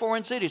hunted them to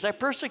foreign cities. I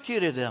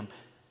persecuted them.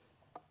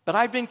 But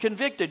I've been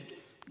convicted.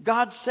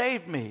 God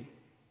saved me.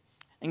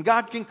 And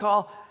God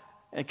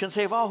can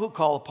save all who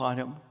call upon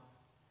him.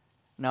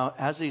 Now,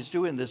 as he's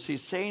doing this,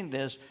 he's saying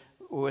this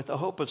with a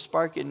hope of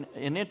sparking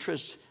an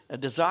interest, a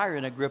desire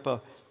in Agrippa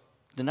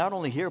to not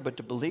only hear, but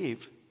to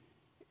believe.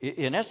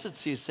 In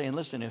essence, he's saying,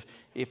 listen,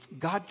 if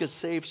God could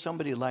save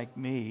somebody like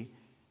me,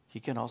 he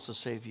can also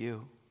save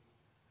you.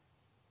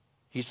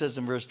 He says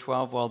in verse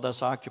 12, while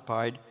thus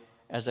occupied,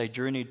 as I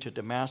journeyed to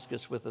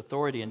Damascus with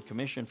authority and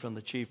commission from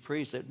the chief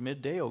priest at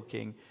midday, O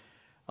king,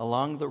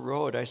 along the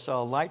road I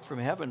saw a light from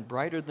heaven,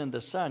 brighter than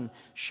the sun,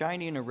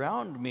 shining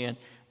around me and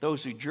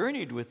those who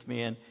journeyed with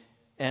me.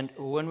 And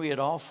when we had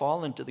all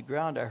fallen to the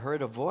ground, I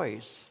heard a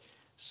voice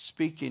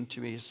speaking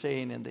to me,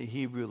 saying in the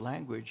Hebrew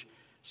language,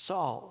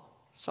 Saul,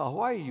 Saul,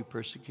 why are you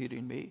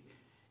persecuting me?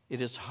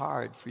 It is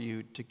hard for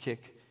you to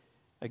kick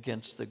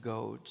against the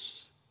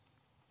goads.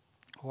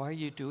 Why are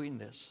you doing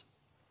this?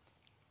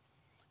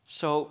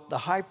 So the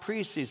high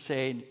priest, he's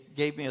saying,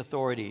 gave me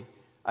authority.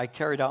 I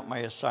carried out my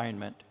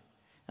assignment.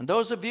 And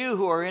those of you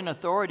who are in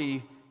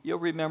authority, you'll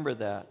remember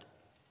that.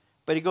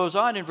 But he goes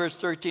on in verse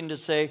 13 to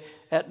say,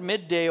 at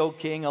midday, O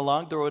king,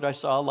 along the road I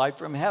saw a light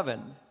from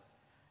heaven.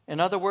 In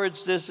other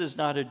words, this is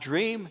not a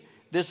dream.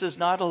 This is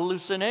not a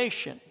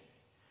hallucination.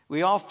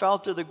 We all fell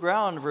to the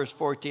ground, verse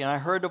 14. I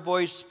heard a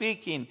voice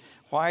speaking.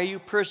 Why are you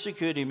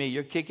persecuting me?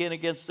 You're kicking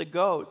against the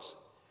goads.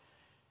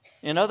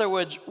 In other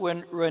words,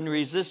 when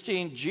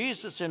resisting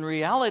Jesus, in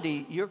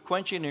reality, you're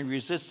quenching and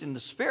resisting the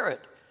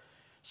Spirit.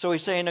 So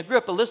he's saying,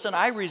 Agrippa, listen,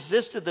 I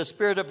resisted the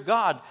Spirit of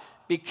God.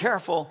 Be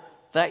careful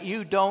that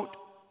you don't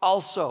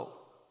also.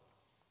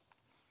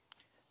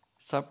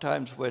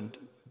 Sometimes when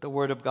the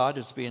Word of God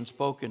is being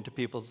spoken to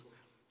people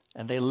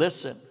and they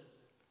listen,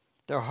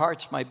 their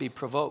hearts might be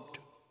provoked.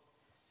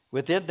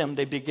 Within them,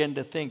 they begin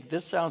to think,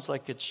 this sounds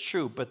like it's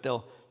true, but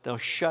they'll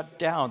shut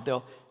down.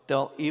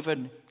 They'll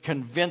even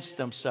convince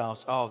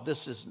themselves, oh,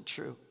 this isn't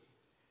true.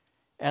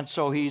 And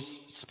so he's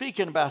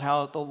speaking about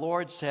how the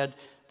Lord said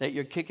that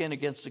you're kicking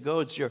against the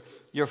goads,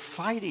 you're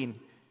fighting,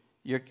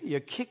 you're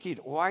kicking.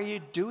 Why are you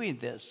doing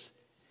this?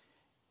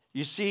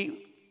 You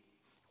see,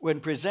 when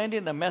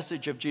presenting the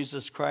message of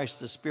Jesus Christ,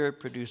 the Spirit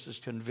produces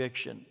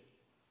conviction.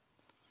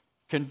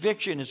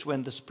 Conviction is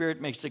when the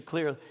Spirit makes it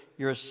clear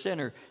you're a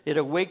sinner. It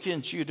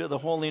awakens you to the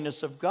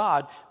holiness of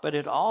God, but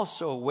it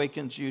also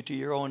awakens you to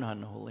your own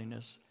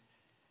unholiness.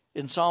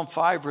 In Psalm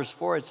 5, verse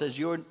 4, it says,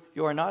 you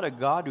are not a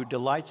God who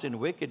delights in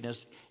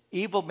wickedness.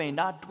 Evil may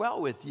not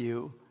dwell with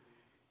you.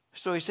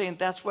 So he's saying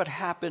that's what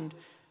happened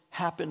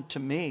to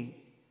me.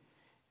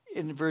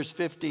 In verse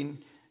 15,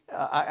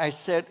 I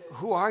said,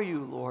 who are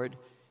you, Lord?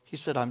 He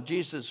said, I'm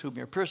Jesus whom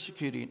you're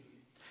persecuting.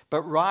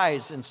 But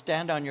rise and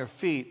stand on your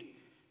feet,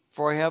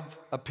 for I have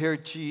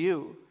appeared to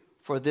you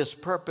for this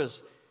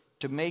purpose,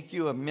 to make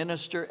you a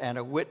minister and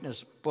a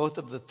witness, both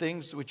of the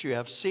things which you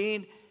have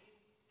seen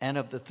and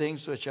of the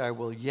things which I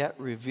will yet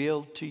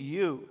reveal to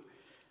you.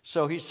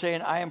 So he's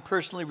saying, I am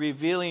personally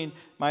revealing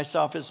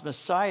myself as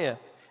Messiah,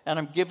 and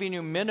I'm giving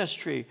you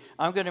ministry.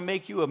 I'm going to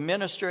make you a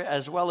minister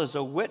as well as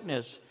a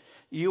witness.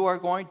 You are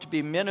going to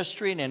be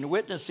ministering and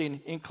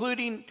witnessing,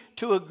 including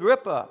to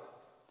Agrippa.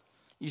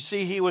 You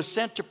see, he was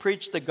sent to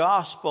preach the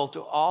gospel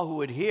to all who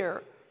would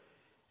hear.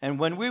 And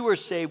when we were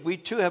saved, we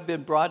too have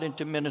been brought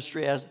into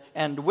ministry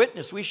and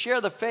witness. We share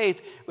the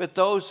faith with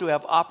those who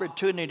have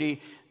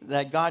opportunity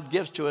that God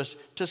gives to us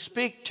to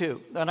speak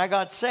to. When I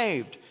got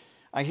saved,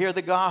 I hear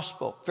the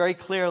gospel very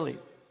clearly.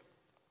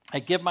 I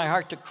give my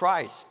heart to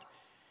Christ.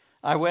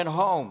 I went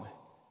home.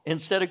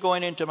 Instead of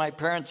going into my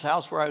parents'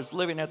 house where I was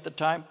living at the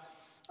time,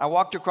 I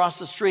walked across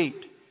the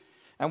street.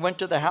 I went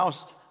to the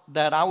house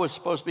that I was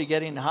supposed to be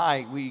getting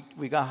high.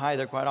 We got high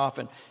there quite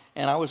often.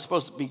 And I was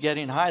supposed to be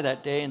getting high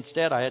that day.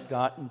 Instead, I had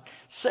gotten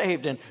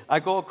saved. And I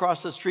go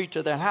across the street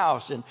to the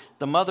house, and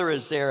the mother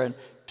is there and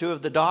two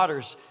of the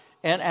daughters.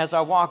 And as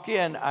I walk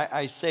in,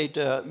 I say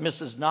to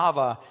Mrs.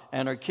 Nava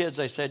and her kids,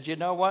 I said, you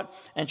know what?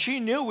 And she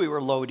knew we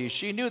were Lodi's.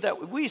 She knew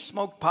that we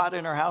smoked pot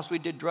in our house. We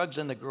did drugs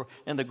in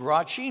the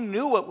garage. She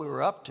knew what we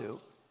were up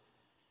to.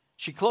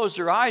 She closed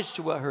her eyes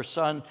to what her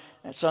sons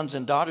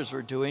and daughters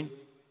were doing.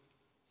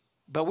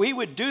 But we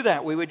would do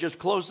that. We would just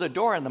close the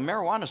door, and the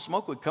marijuana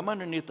smoke would come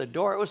underneath the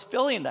door. It was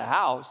filling the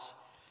house.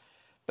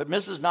 But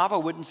Mrs.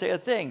 Nava wouldn't say a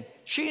thing.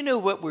 She knew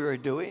what we were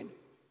doing.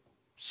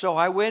 So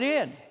I went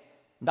in,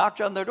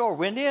 knocked on the door,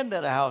 went into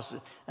the house,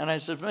 and I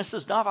said,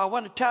 Mrs. Nava, I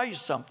want to tell you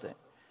something.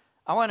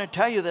 I want to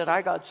tell you that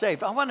I got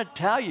saved. I want to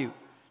tell you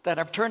that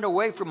I've turned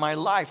away from my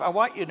life. I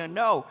want you to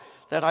know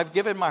that I've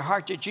given my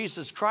heart to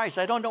Jesus Christ.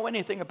 I don't know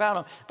anything about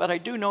him, but I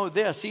do know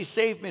this. He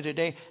saved me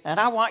today, and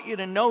I want you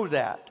to know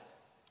that.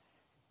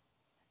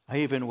 I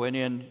even went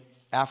in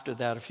after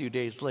that a few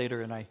days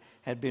later, and I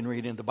had been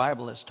reading the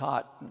Bible as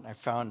taught, and I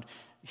found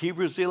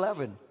Hebrews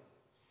 11.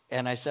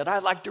 And I said,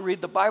 I'd like to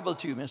read the Bible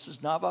to you, Mrs.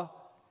 Nava.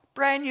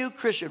 Brand new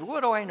Christian,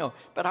 what do I know?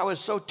 But I was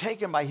so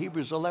taken by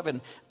Hebrews 11,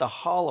 the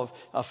hall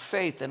of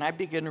faith, and I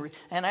began to read.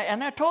 And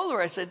I told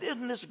her, I said,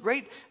 isn't this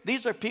great?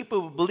 These are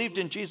people who believed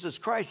in Jesus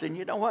Christ. And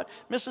you know what?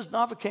 Mrs.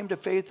 Nava came to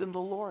faith in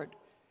the Lord.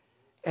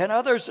 And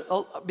others,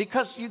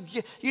 because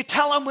you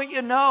tell them what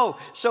you know.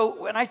 So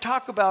when I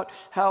talk about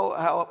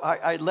how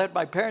I led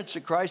my parents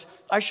to Christ,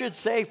 I should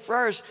say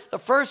first, the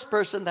first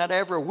person that I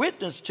ever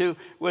witnessed to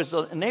was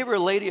a neighbor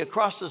lady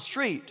across the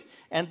street.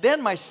 And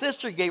then my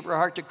sister gave her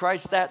heart to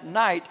Christ that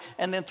night.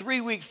 And then 3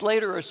 weeks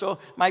later or so,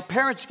 my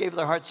parents gave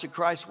their hearts to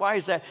Christ. Why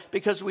is that?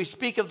 Because we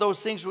speak of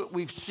those things that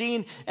we've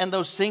seen and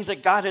those things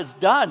that God has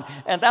done.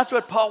 And that's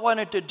what Paul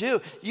wanted to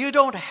do. You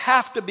don't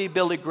have to be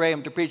Billy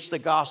Graham to preach the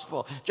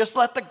gospel. Just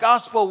let the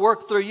gospel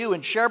work through you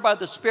and share by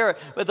the Spirit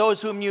with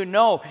those whom you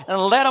know. And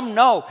let them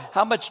know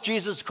how much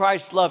Jesus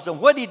Christ loves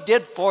them, what he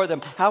did for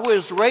them, how he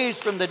was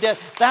raised from the dead.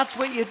 That's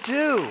what you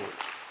do.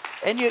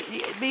 And you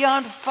be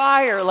on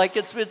fire, like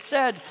it's been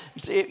said.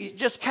 You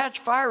just catch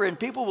fire, and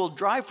people will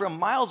drive from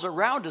miles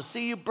around to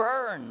see you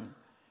burn.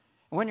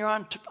 When you're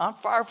on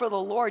fire for the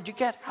Lord, you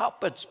can't help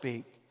but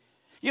speak.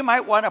 You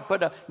might want to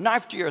put a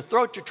knife to your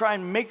throat to try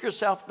and make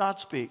yourself not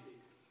speak.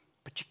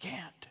 But you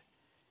can't.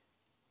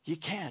 You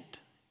can't.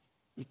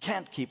 You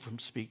can't keep from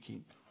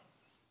speaking.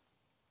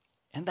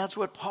 And that's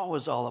what Paul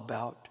was all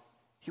about.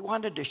 He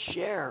wanted to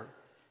share.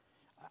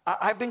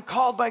 I've been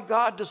called by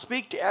God to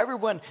speak to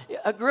everyone.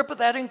 Agrippa,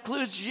 that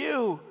includes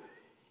you.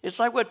 It's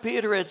like what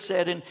Peter had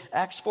said in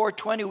Acts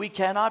 4:20, we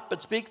cannot but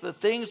speak the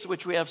things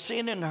which we have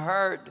seen and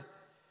heard.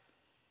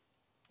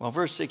 Well,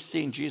 verse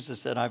 16,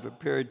 Jesus said, I've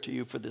appeared to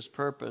you for this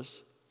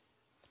purpose.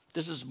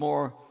 This is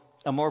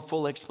a more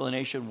full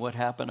explanation of what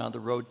happened on the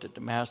road to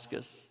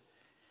Damascus.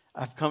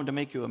 I've come to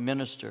make you a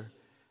minister,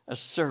 a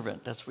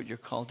servant. That's what you're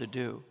called to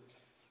do.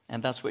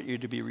 And that's what you're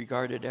to be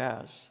regarded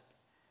as.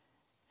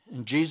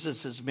 And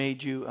Jesus has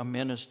made you a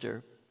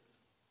minister,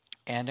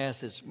 and as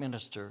his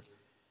minister,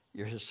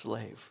 you're his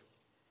slave.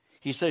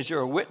 He says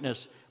you're a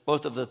witness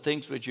both of the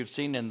things which you've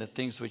seen and the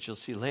things which you'll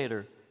see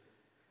later.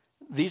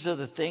 These are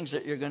the things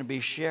that you're going to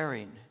be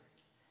sharing.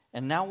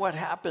 And now what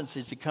happens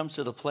is he comes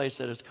to the place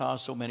that has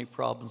caused so many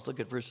problems. Look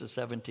at verses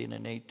 17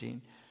 and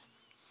 18.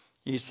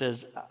 He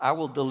says, I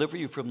will deliver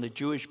you from the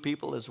Jewish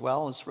people as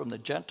well as from the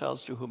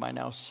Gentiles to whom I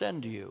now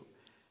send you,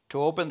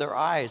 to open their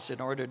eyes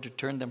in order to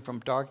turn them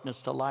from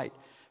darkness to light,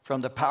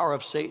 from the power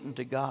of Satan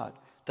to God,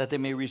 that they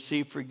may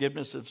receive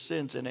forgiveness of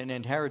sins and an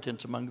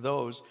inheritance among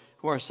those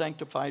who are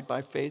sanctified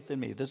by faith in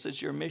me. This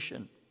is your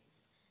mission.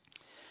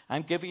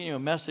 I'm giving you a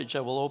message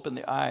that will open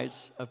the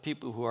eyes of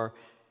people who are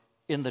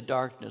in the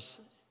darkness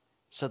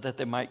so that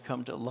they might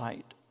come to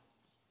light.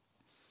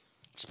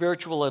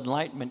 Spiritual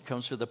enlightenment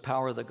comes through the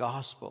power of the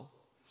gospel.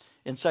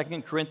 In 2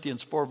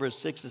 Corinthians 4, verse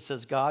 6, it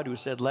says, God, who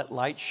said, let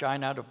light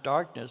shine out of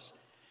darkness,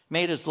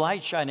 made his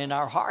light shine in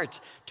our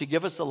hearts to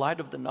give us the light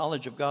of the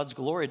knowledge of God's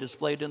glory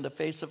displayed in the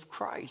face of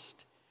Christ.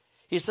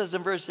 He says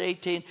in verse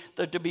 18,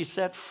 they're to be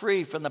set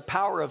free from the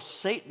power of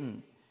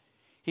Satan.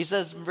 He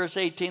says in verse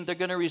 18, they're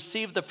going to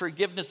receive the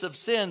forgiveness of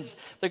sins.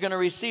 They're going to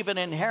receive an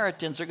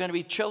inheritance. They're going to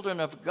be children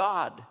of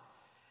God.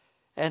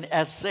 And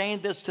as saying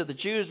this to the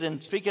Jews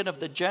and speaking of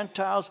the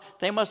Gentiles,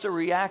 they must have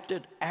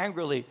reacted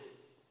angrily.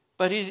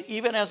 But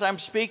even as I'm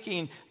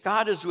speaking,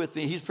 God is with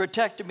me. He's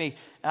protecting me.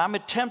 I'm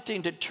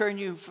attempting to turn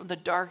you from the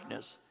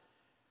darkness.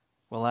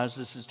 Well, as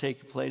this is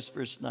taking place,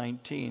 verse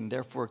 19,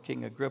 therefore,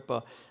 King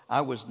Agrippa,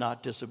 I was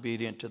not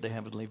disobedient to the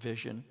heavenly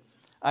vision.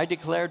 I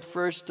declared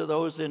first to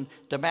those in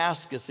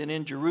Damascus and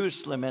in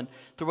Jerusalem and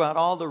throughout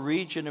all the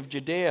region of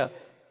Judea,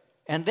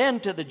 and then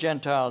to the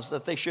Gentiles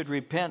that they should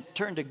repent,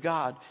 turn to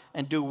God,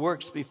 and do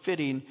works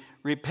befitting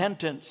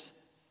repentance.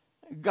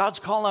 God's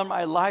call on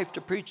my life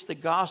to preach the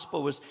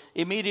gospel was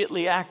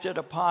immediately acted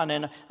upon,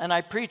 and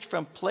I preached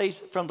from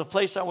the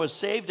place I was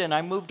saved, and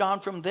I moved on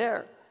from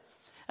there.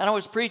 And I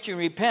was preaching,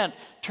 repent,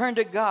 turn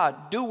to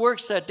God, do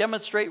works that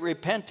demonstrate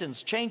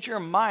repentance, change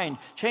your mind,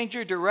 change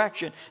your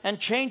direction, and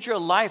change your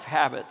life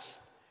habits.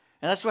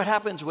 And that's what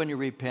happens when you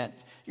repent.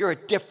 You're a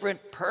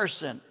different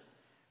person.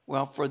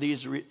 Well, for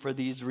these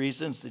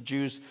reasons, the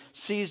Jews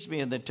seized me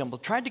in the temple,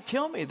 tried to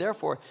kill me.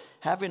 Therefore,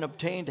 having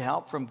obtained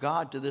help from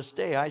God to this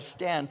day, I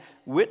stand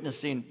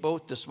witnessing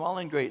both to small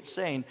and great,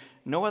 saying,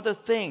 no other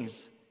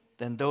things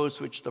than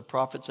those which the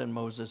prophets and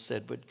Moses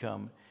said would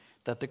come,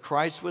 that the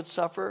Christ would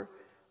suffer,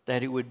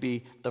 that he would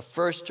be the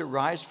first to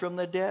rise from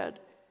the dead,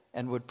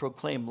 and would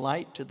proclaim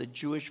light to the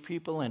Jewish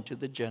people and to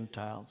the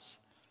Gentiles.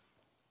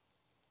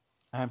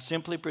 I am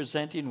simply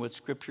presenting what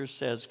Scripture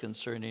says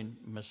concerning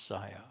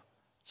Messiah.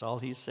 That's all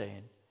he's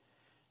saying.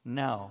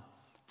 Now,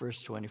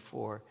 verse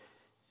 24,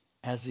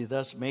 as he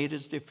thus made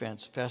his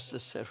defense,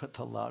 Festus said with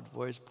a loud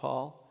voice,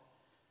 Paul,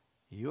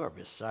 you are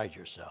beside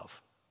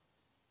yourself.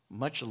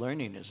 Much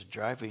learning is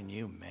driving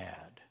you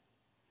mad.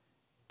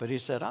 But he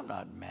said, I'm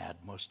not mad,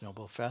 most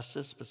noble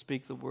Festus, but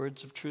speak the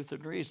words of truth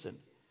and reason.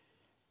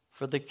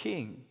 For the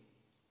king,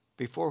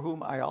 before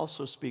whom I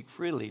also speak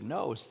freely,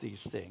 knows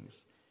these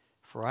things.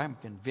 For I am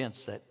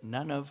convinced that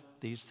none of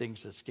these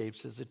things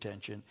escapes his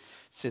attention,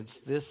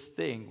 since this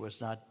thing was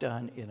not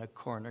done in a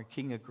corner.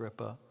 King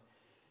Agrippa,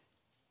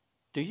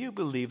 do you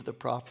believe the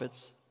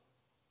prophets?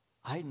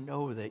 I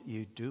know that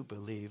you do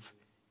believe.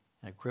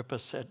 And Agrippa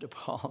said to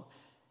Paul,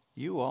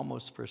 you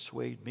almost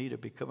persuade me to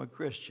become a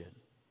Christian.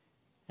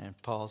 And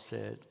Paul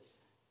said,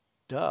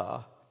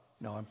 duh.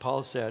 No, and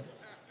Paul said,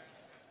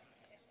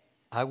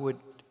 I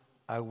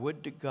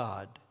would to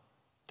God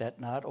that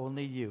not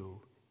only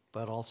you,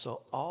 but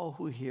also all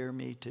who hear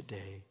me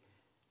today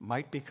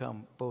might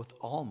become both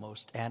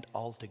almost and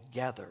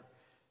altogether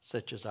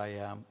such as I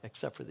am,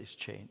 except for these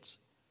chains.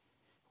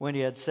 When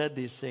he had said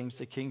these things,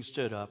 the king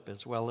stood up,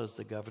 as well as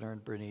the governor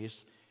and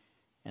Bernice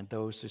and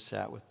those who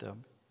sat with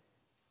them.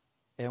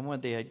 And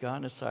when they had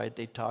gone aside,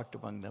 they talked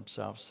among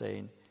themselves,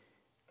 saying,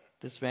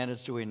 this man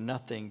is doing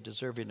nothing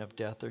deserving of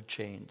death or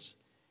chains.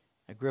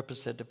 Agrippa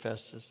said to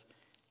Festus,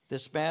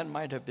 this man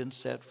might have been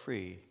set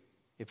free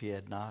if he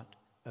had not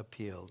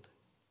appealed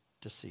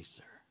to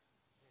Caesar.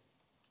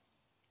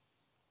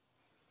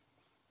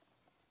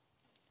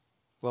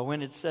 Well,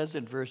 when it says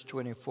in verse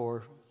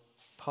 24,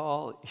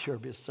 Paul, you're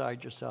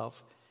beside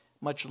yourself,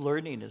 much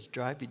learning is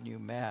driving you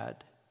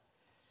mad.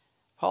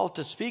 Paul,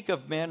 to speak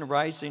of men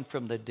rising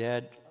from the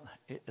dead,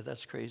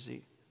 that's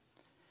crazy.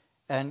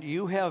 And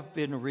you have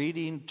been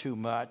reading too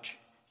much.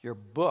 Your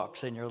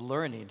books and your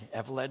learning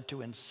have led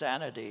to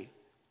insanity.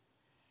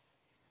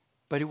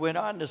 But he went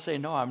on to say,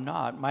 no, I'm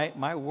not.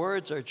 My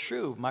words are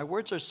true. My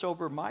words are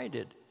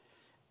sober-minded.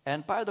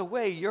 And by the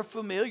way, you're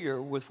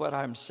familiar with what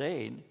I'm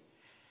saying.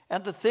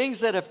 And the things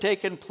that have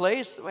taken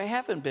place, they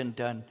haven't been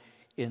done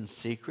in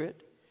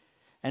secret.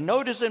 And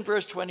notice in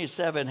verse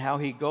 27 how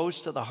he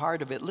goes to the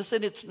heart of it.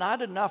 Listen, it's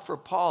not enough for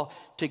Paul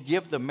to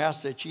give the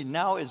message. He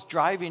now is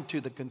driving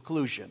to the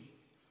conclusion.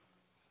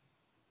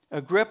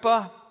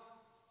 Agrippa,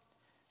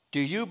 do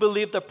you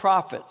believe the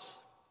prophets?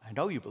 I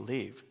know you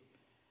believe.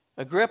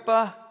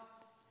 Agrippa,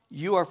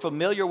 you are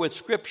familiar with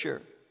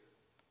Scripture,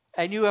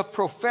 and you have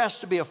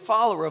professed to be a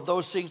follower of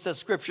those things that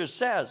Scripture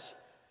says.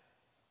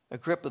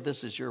 Agrippa,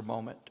 this is your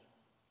moment.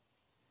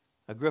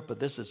 Agrippa,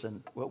 this is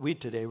what we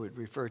today would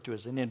refer to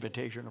as an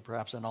invitation or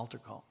perhaps an altar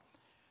call.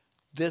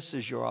 This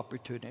is your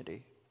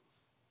opportunity.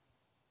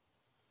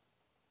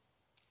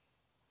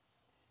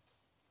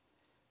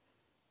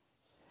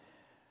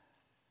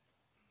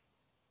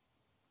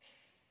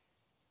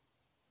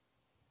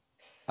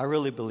 I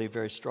really believe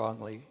very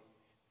strongly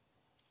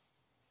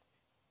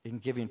in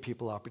giving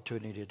people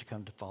opportunity to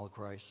come to follow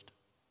Christ.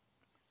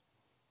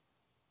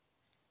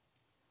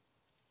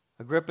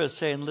 Agrippa is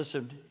saying,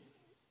 listen,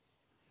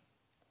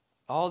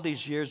 all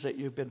these years that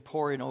you've been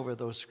poring over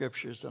those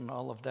scriptures and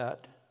all of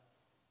that,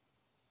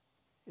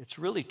 it's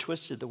really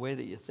twisted the way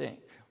that you think.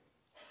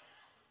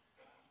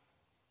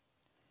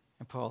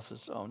 And Paul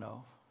says, oh,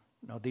 no,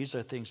 these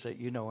are things that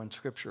you know in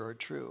Scripture are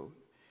true.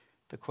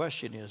 The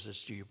question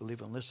is do you believe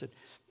them? Listen,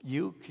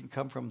 you can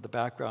come from the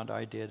background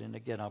I did, and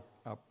again,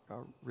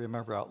 I'll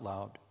remember out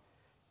loud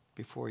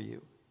before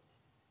you.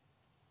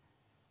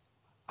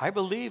 I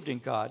believed in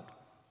God.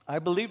 I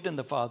believed in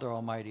the Father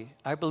Almighty.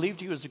 I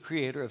believed He was the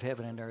creator of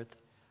heaven and earth.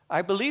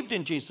 I believed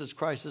in Jesus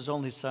Christ, His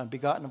only Son,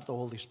 begotten of the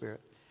Holy Spirit.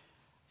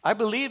 I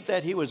believed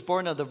that He was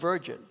born of the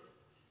Virgin,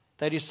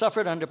 that He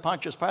suffered under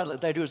Pontius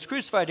Pilate, that He was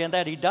crucified, and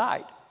that He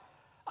died.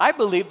 I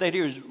believe that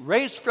He was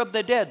raised from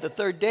the dead the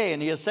third day,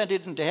 and He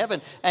ascended into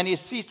heaven, and He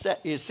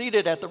is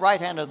seated at the right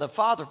hand of the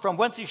Father, from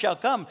whence He shall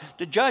come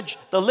to judge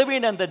the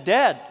living and the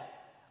dead.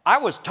 I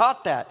was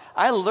taught that.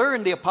 I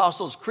learned the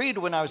Apostles' Creed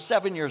when I was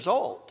 7 years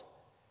old.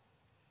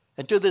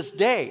 And to this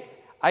day,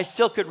 I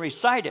still can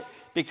recite it,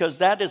 because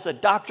that is the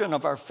doctrine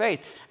of our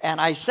faith.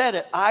 And I said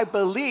it, I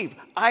believe,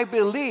 I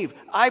believe,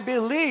 I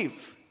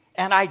believe.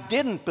 And I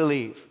didn't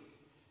believe,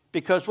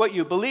 because what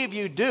you believe,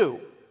 you do.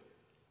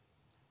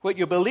 What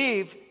you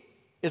believe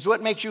is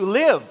what makes you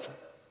live.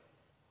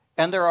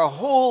 And there are a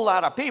whole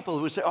lot of people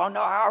who say, oh,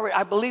 no,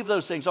 I believe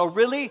those things. Oh,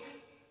 really?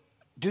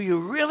 Do you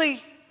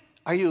really?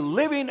 Are you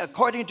living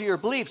according to your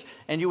beliefs?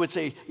 And you would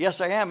say,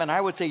 yes, I am. And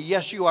I would say,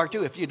 yes, you are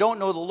too. If you don't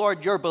know the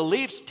Lord, your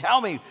beliefs tell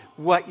me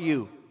what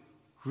you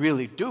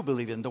really do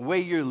believe in. The way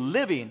you're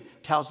living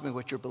tells me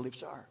what your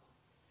beliefs are.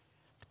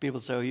 People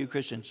say, oh, you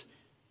Christians,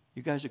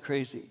 you guys are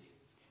crazy.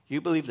 You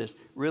believe this.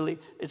 Really?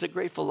 It's a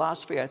great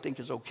philosophy. I think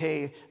is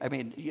okay. I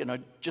mean,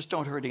 just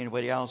don't hurt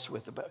anybody else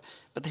with it.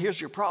 But here's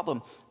your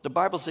problem. The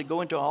Bible said go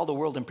into all the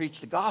world and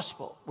preach the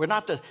gospel. We're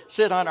not to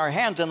sit on our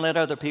hands and let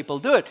other people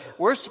do it.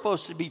 We're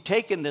supposed to be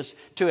taking this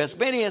to as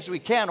many as we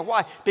can.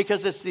 Why?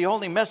 Because it's the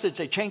only message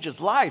that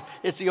changes life.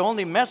 It's the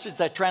only message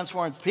that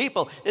transforms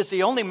people. It's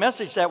the only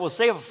message that will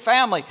save a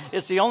family.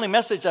 It's the only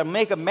message that will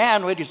make a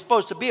man what he's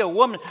supposed to be, a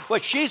woman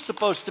what she's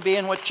supposed to be,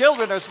 and what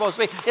children are supposed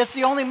to be. It's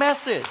the only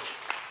message.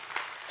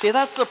 See,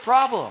 that's the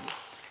problem.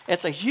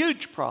 It's a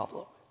huge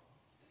problem.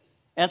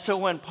 And so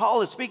when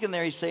Paul is speaking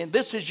there, he's saying,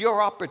 this is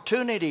your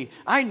opportunity.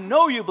 I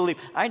know you believe.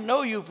 I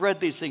know you've read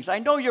these things. I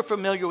know you're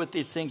familiar with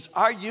these things.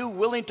 Are you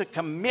willing to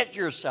commit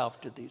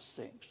yourself to these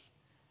things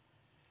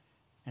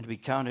and to be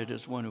counted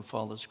as one who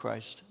follows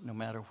Christ no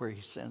matter where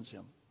he sends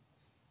him?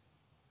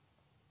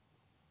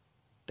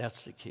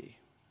 That's the key.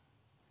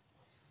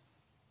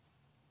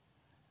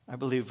 I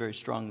believe very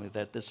strongly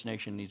that this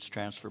nation needs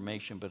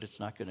transformation, but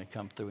it's not going to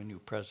come through a new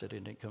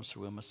president. It comes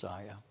through a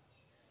Messiah.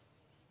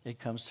 It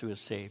comes through a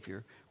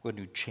Savior, one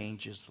who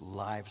changes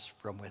lives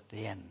from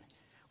within,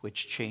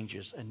 which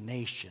changes a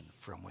nation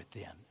from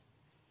within.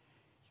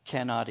 You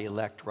cannot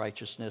elect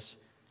righteousness.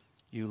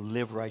 You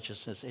live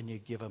righteousness, and you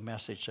give a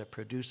message that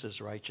produces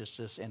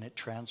righteousness, and it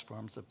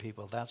transforms the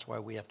people. That's why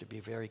we have to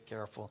be very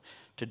careful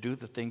to do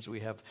the things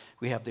we have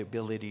the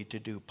ability to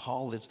do.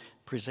 Paul is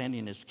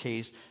presenting his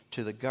case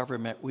to the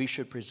government. We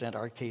should present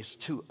our case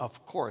too.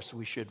 Of course,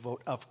 we should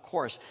vote, of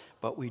course,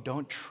 but we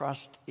don't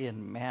trust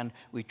in man.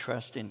 We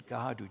trust in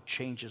God who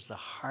changes the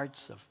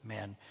hearts of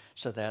men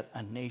so that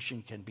a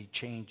nation can be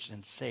changed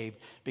and saved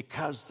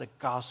because the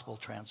gospel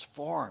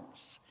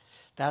transforms.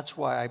 That's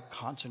why I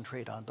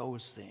concentrate on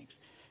those things,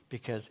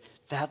 because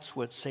that's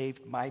what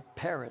saved my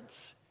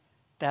parents.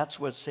 That's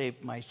what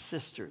saved my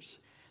sisters.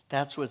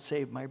 That's what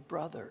saved my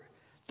brother.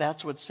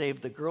 That's what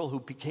saved the girl who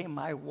became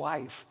my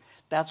wife.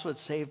 That's what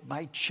saved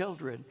my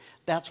children.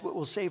 That's what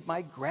will save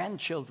my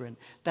grandchildren.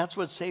 That's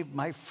what saved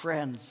my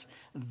friends.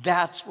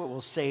 That's what will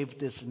save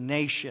this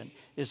nation,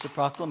 is the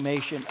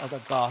proclamation of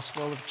the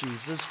gospel of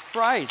Jesus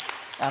Christ.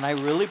 And I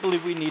really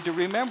believe we need to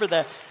remember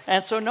that.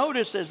 And so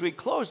notice as we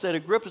close that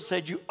Agrippa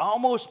said, you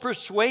almost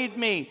persuade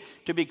me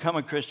to become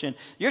a Christian.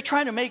 You're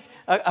trying to make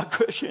a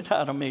Christian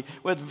out of me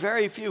with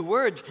very few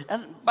words.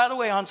 And by the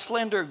way, on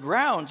slender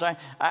grounds,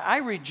 I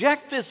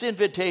reject this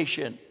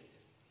invitation.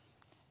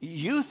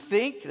 You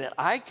think that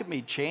I can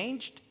be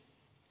changed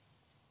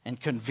and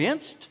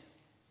convinced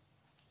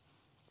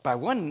by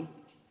one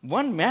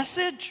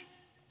message?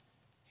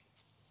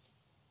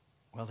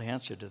 Well, the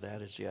answer to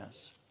that is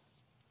yes.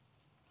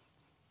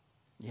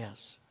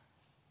 Yes,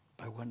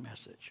 by one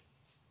message.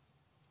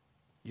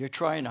 You're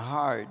trying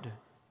hard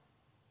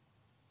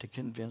to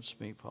convince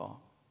me,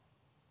 Paul,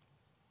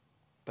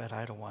 but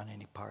I don't want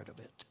any part of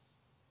it.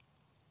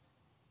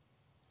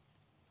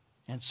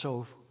 And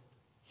so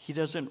he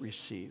doesn't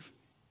receive,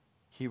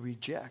 he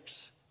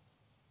rejects.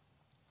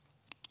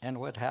 And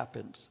what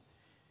happens?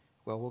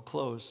 Well, we'll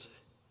close.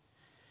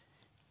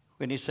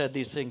 When he said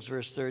these things,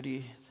 verse 30,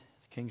 the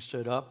king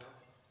stood up,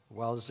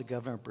 while as the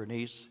governor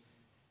Bernice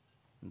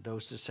and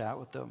those who sat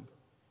with them,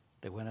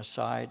 they went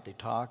aside, they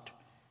talked.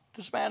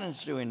 This man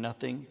is doing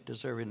nothing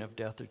deserving of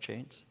death or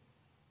chains.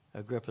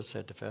 Agrippa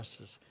said to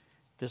Festus,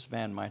 this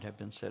man might have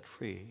been set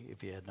free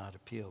if he had not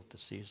appealed to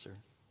Caesar.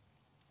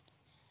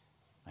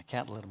 I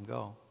can't let him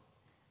go.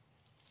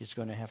 He's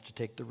going to have to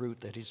take the route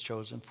that he's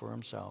chosen for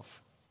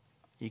himself.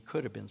 He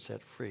could have been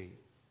set free.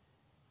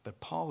 But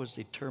Paul was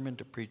determined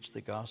to preach the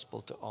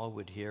gospel to all who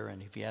would hear,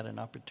 and if he had an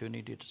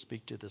opportunity to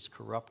speak to this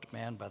corrupt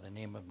man by the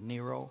name of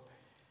Nero,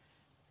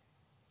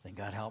 then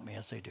God help me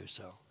as I do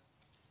so.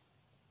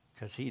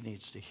 Because he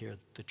needs to hear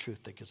the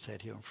truth that could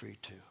set him free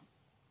too.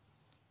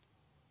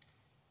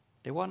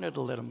 They wanted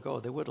to let him go.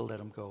 They would have let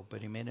him go,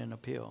 but he made an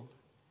appeal.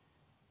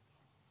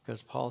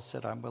 Because Paul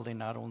said, I'm willing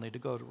not only to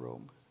go to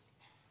Rome,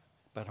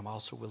 but I'm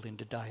also willing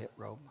to die at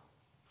Rome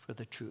for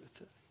the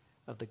truth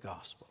of the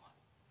gospel.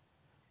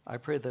 I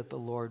pray that the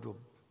Lord will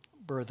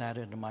burn that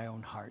into my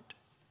own heart,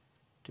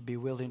 to be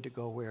willing to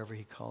go wherever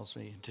he calls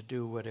me and to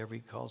do whatever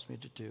he calls me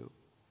to do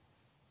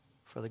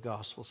for the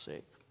gospel's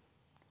sake.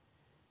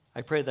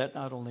 I pray that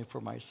not only for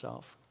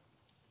myself,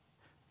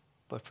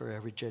 but for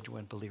every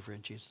genuine believer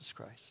in Jesus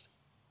Christ,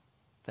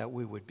 that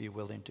we would be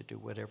willing to do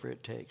whatever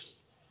it takes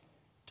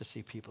to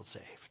see people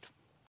saved.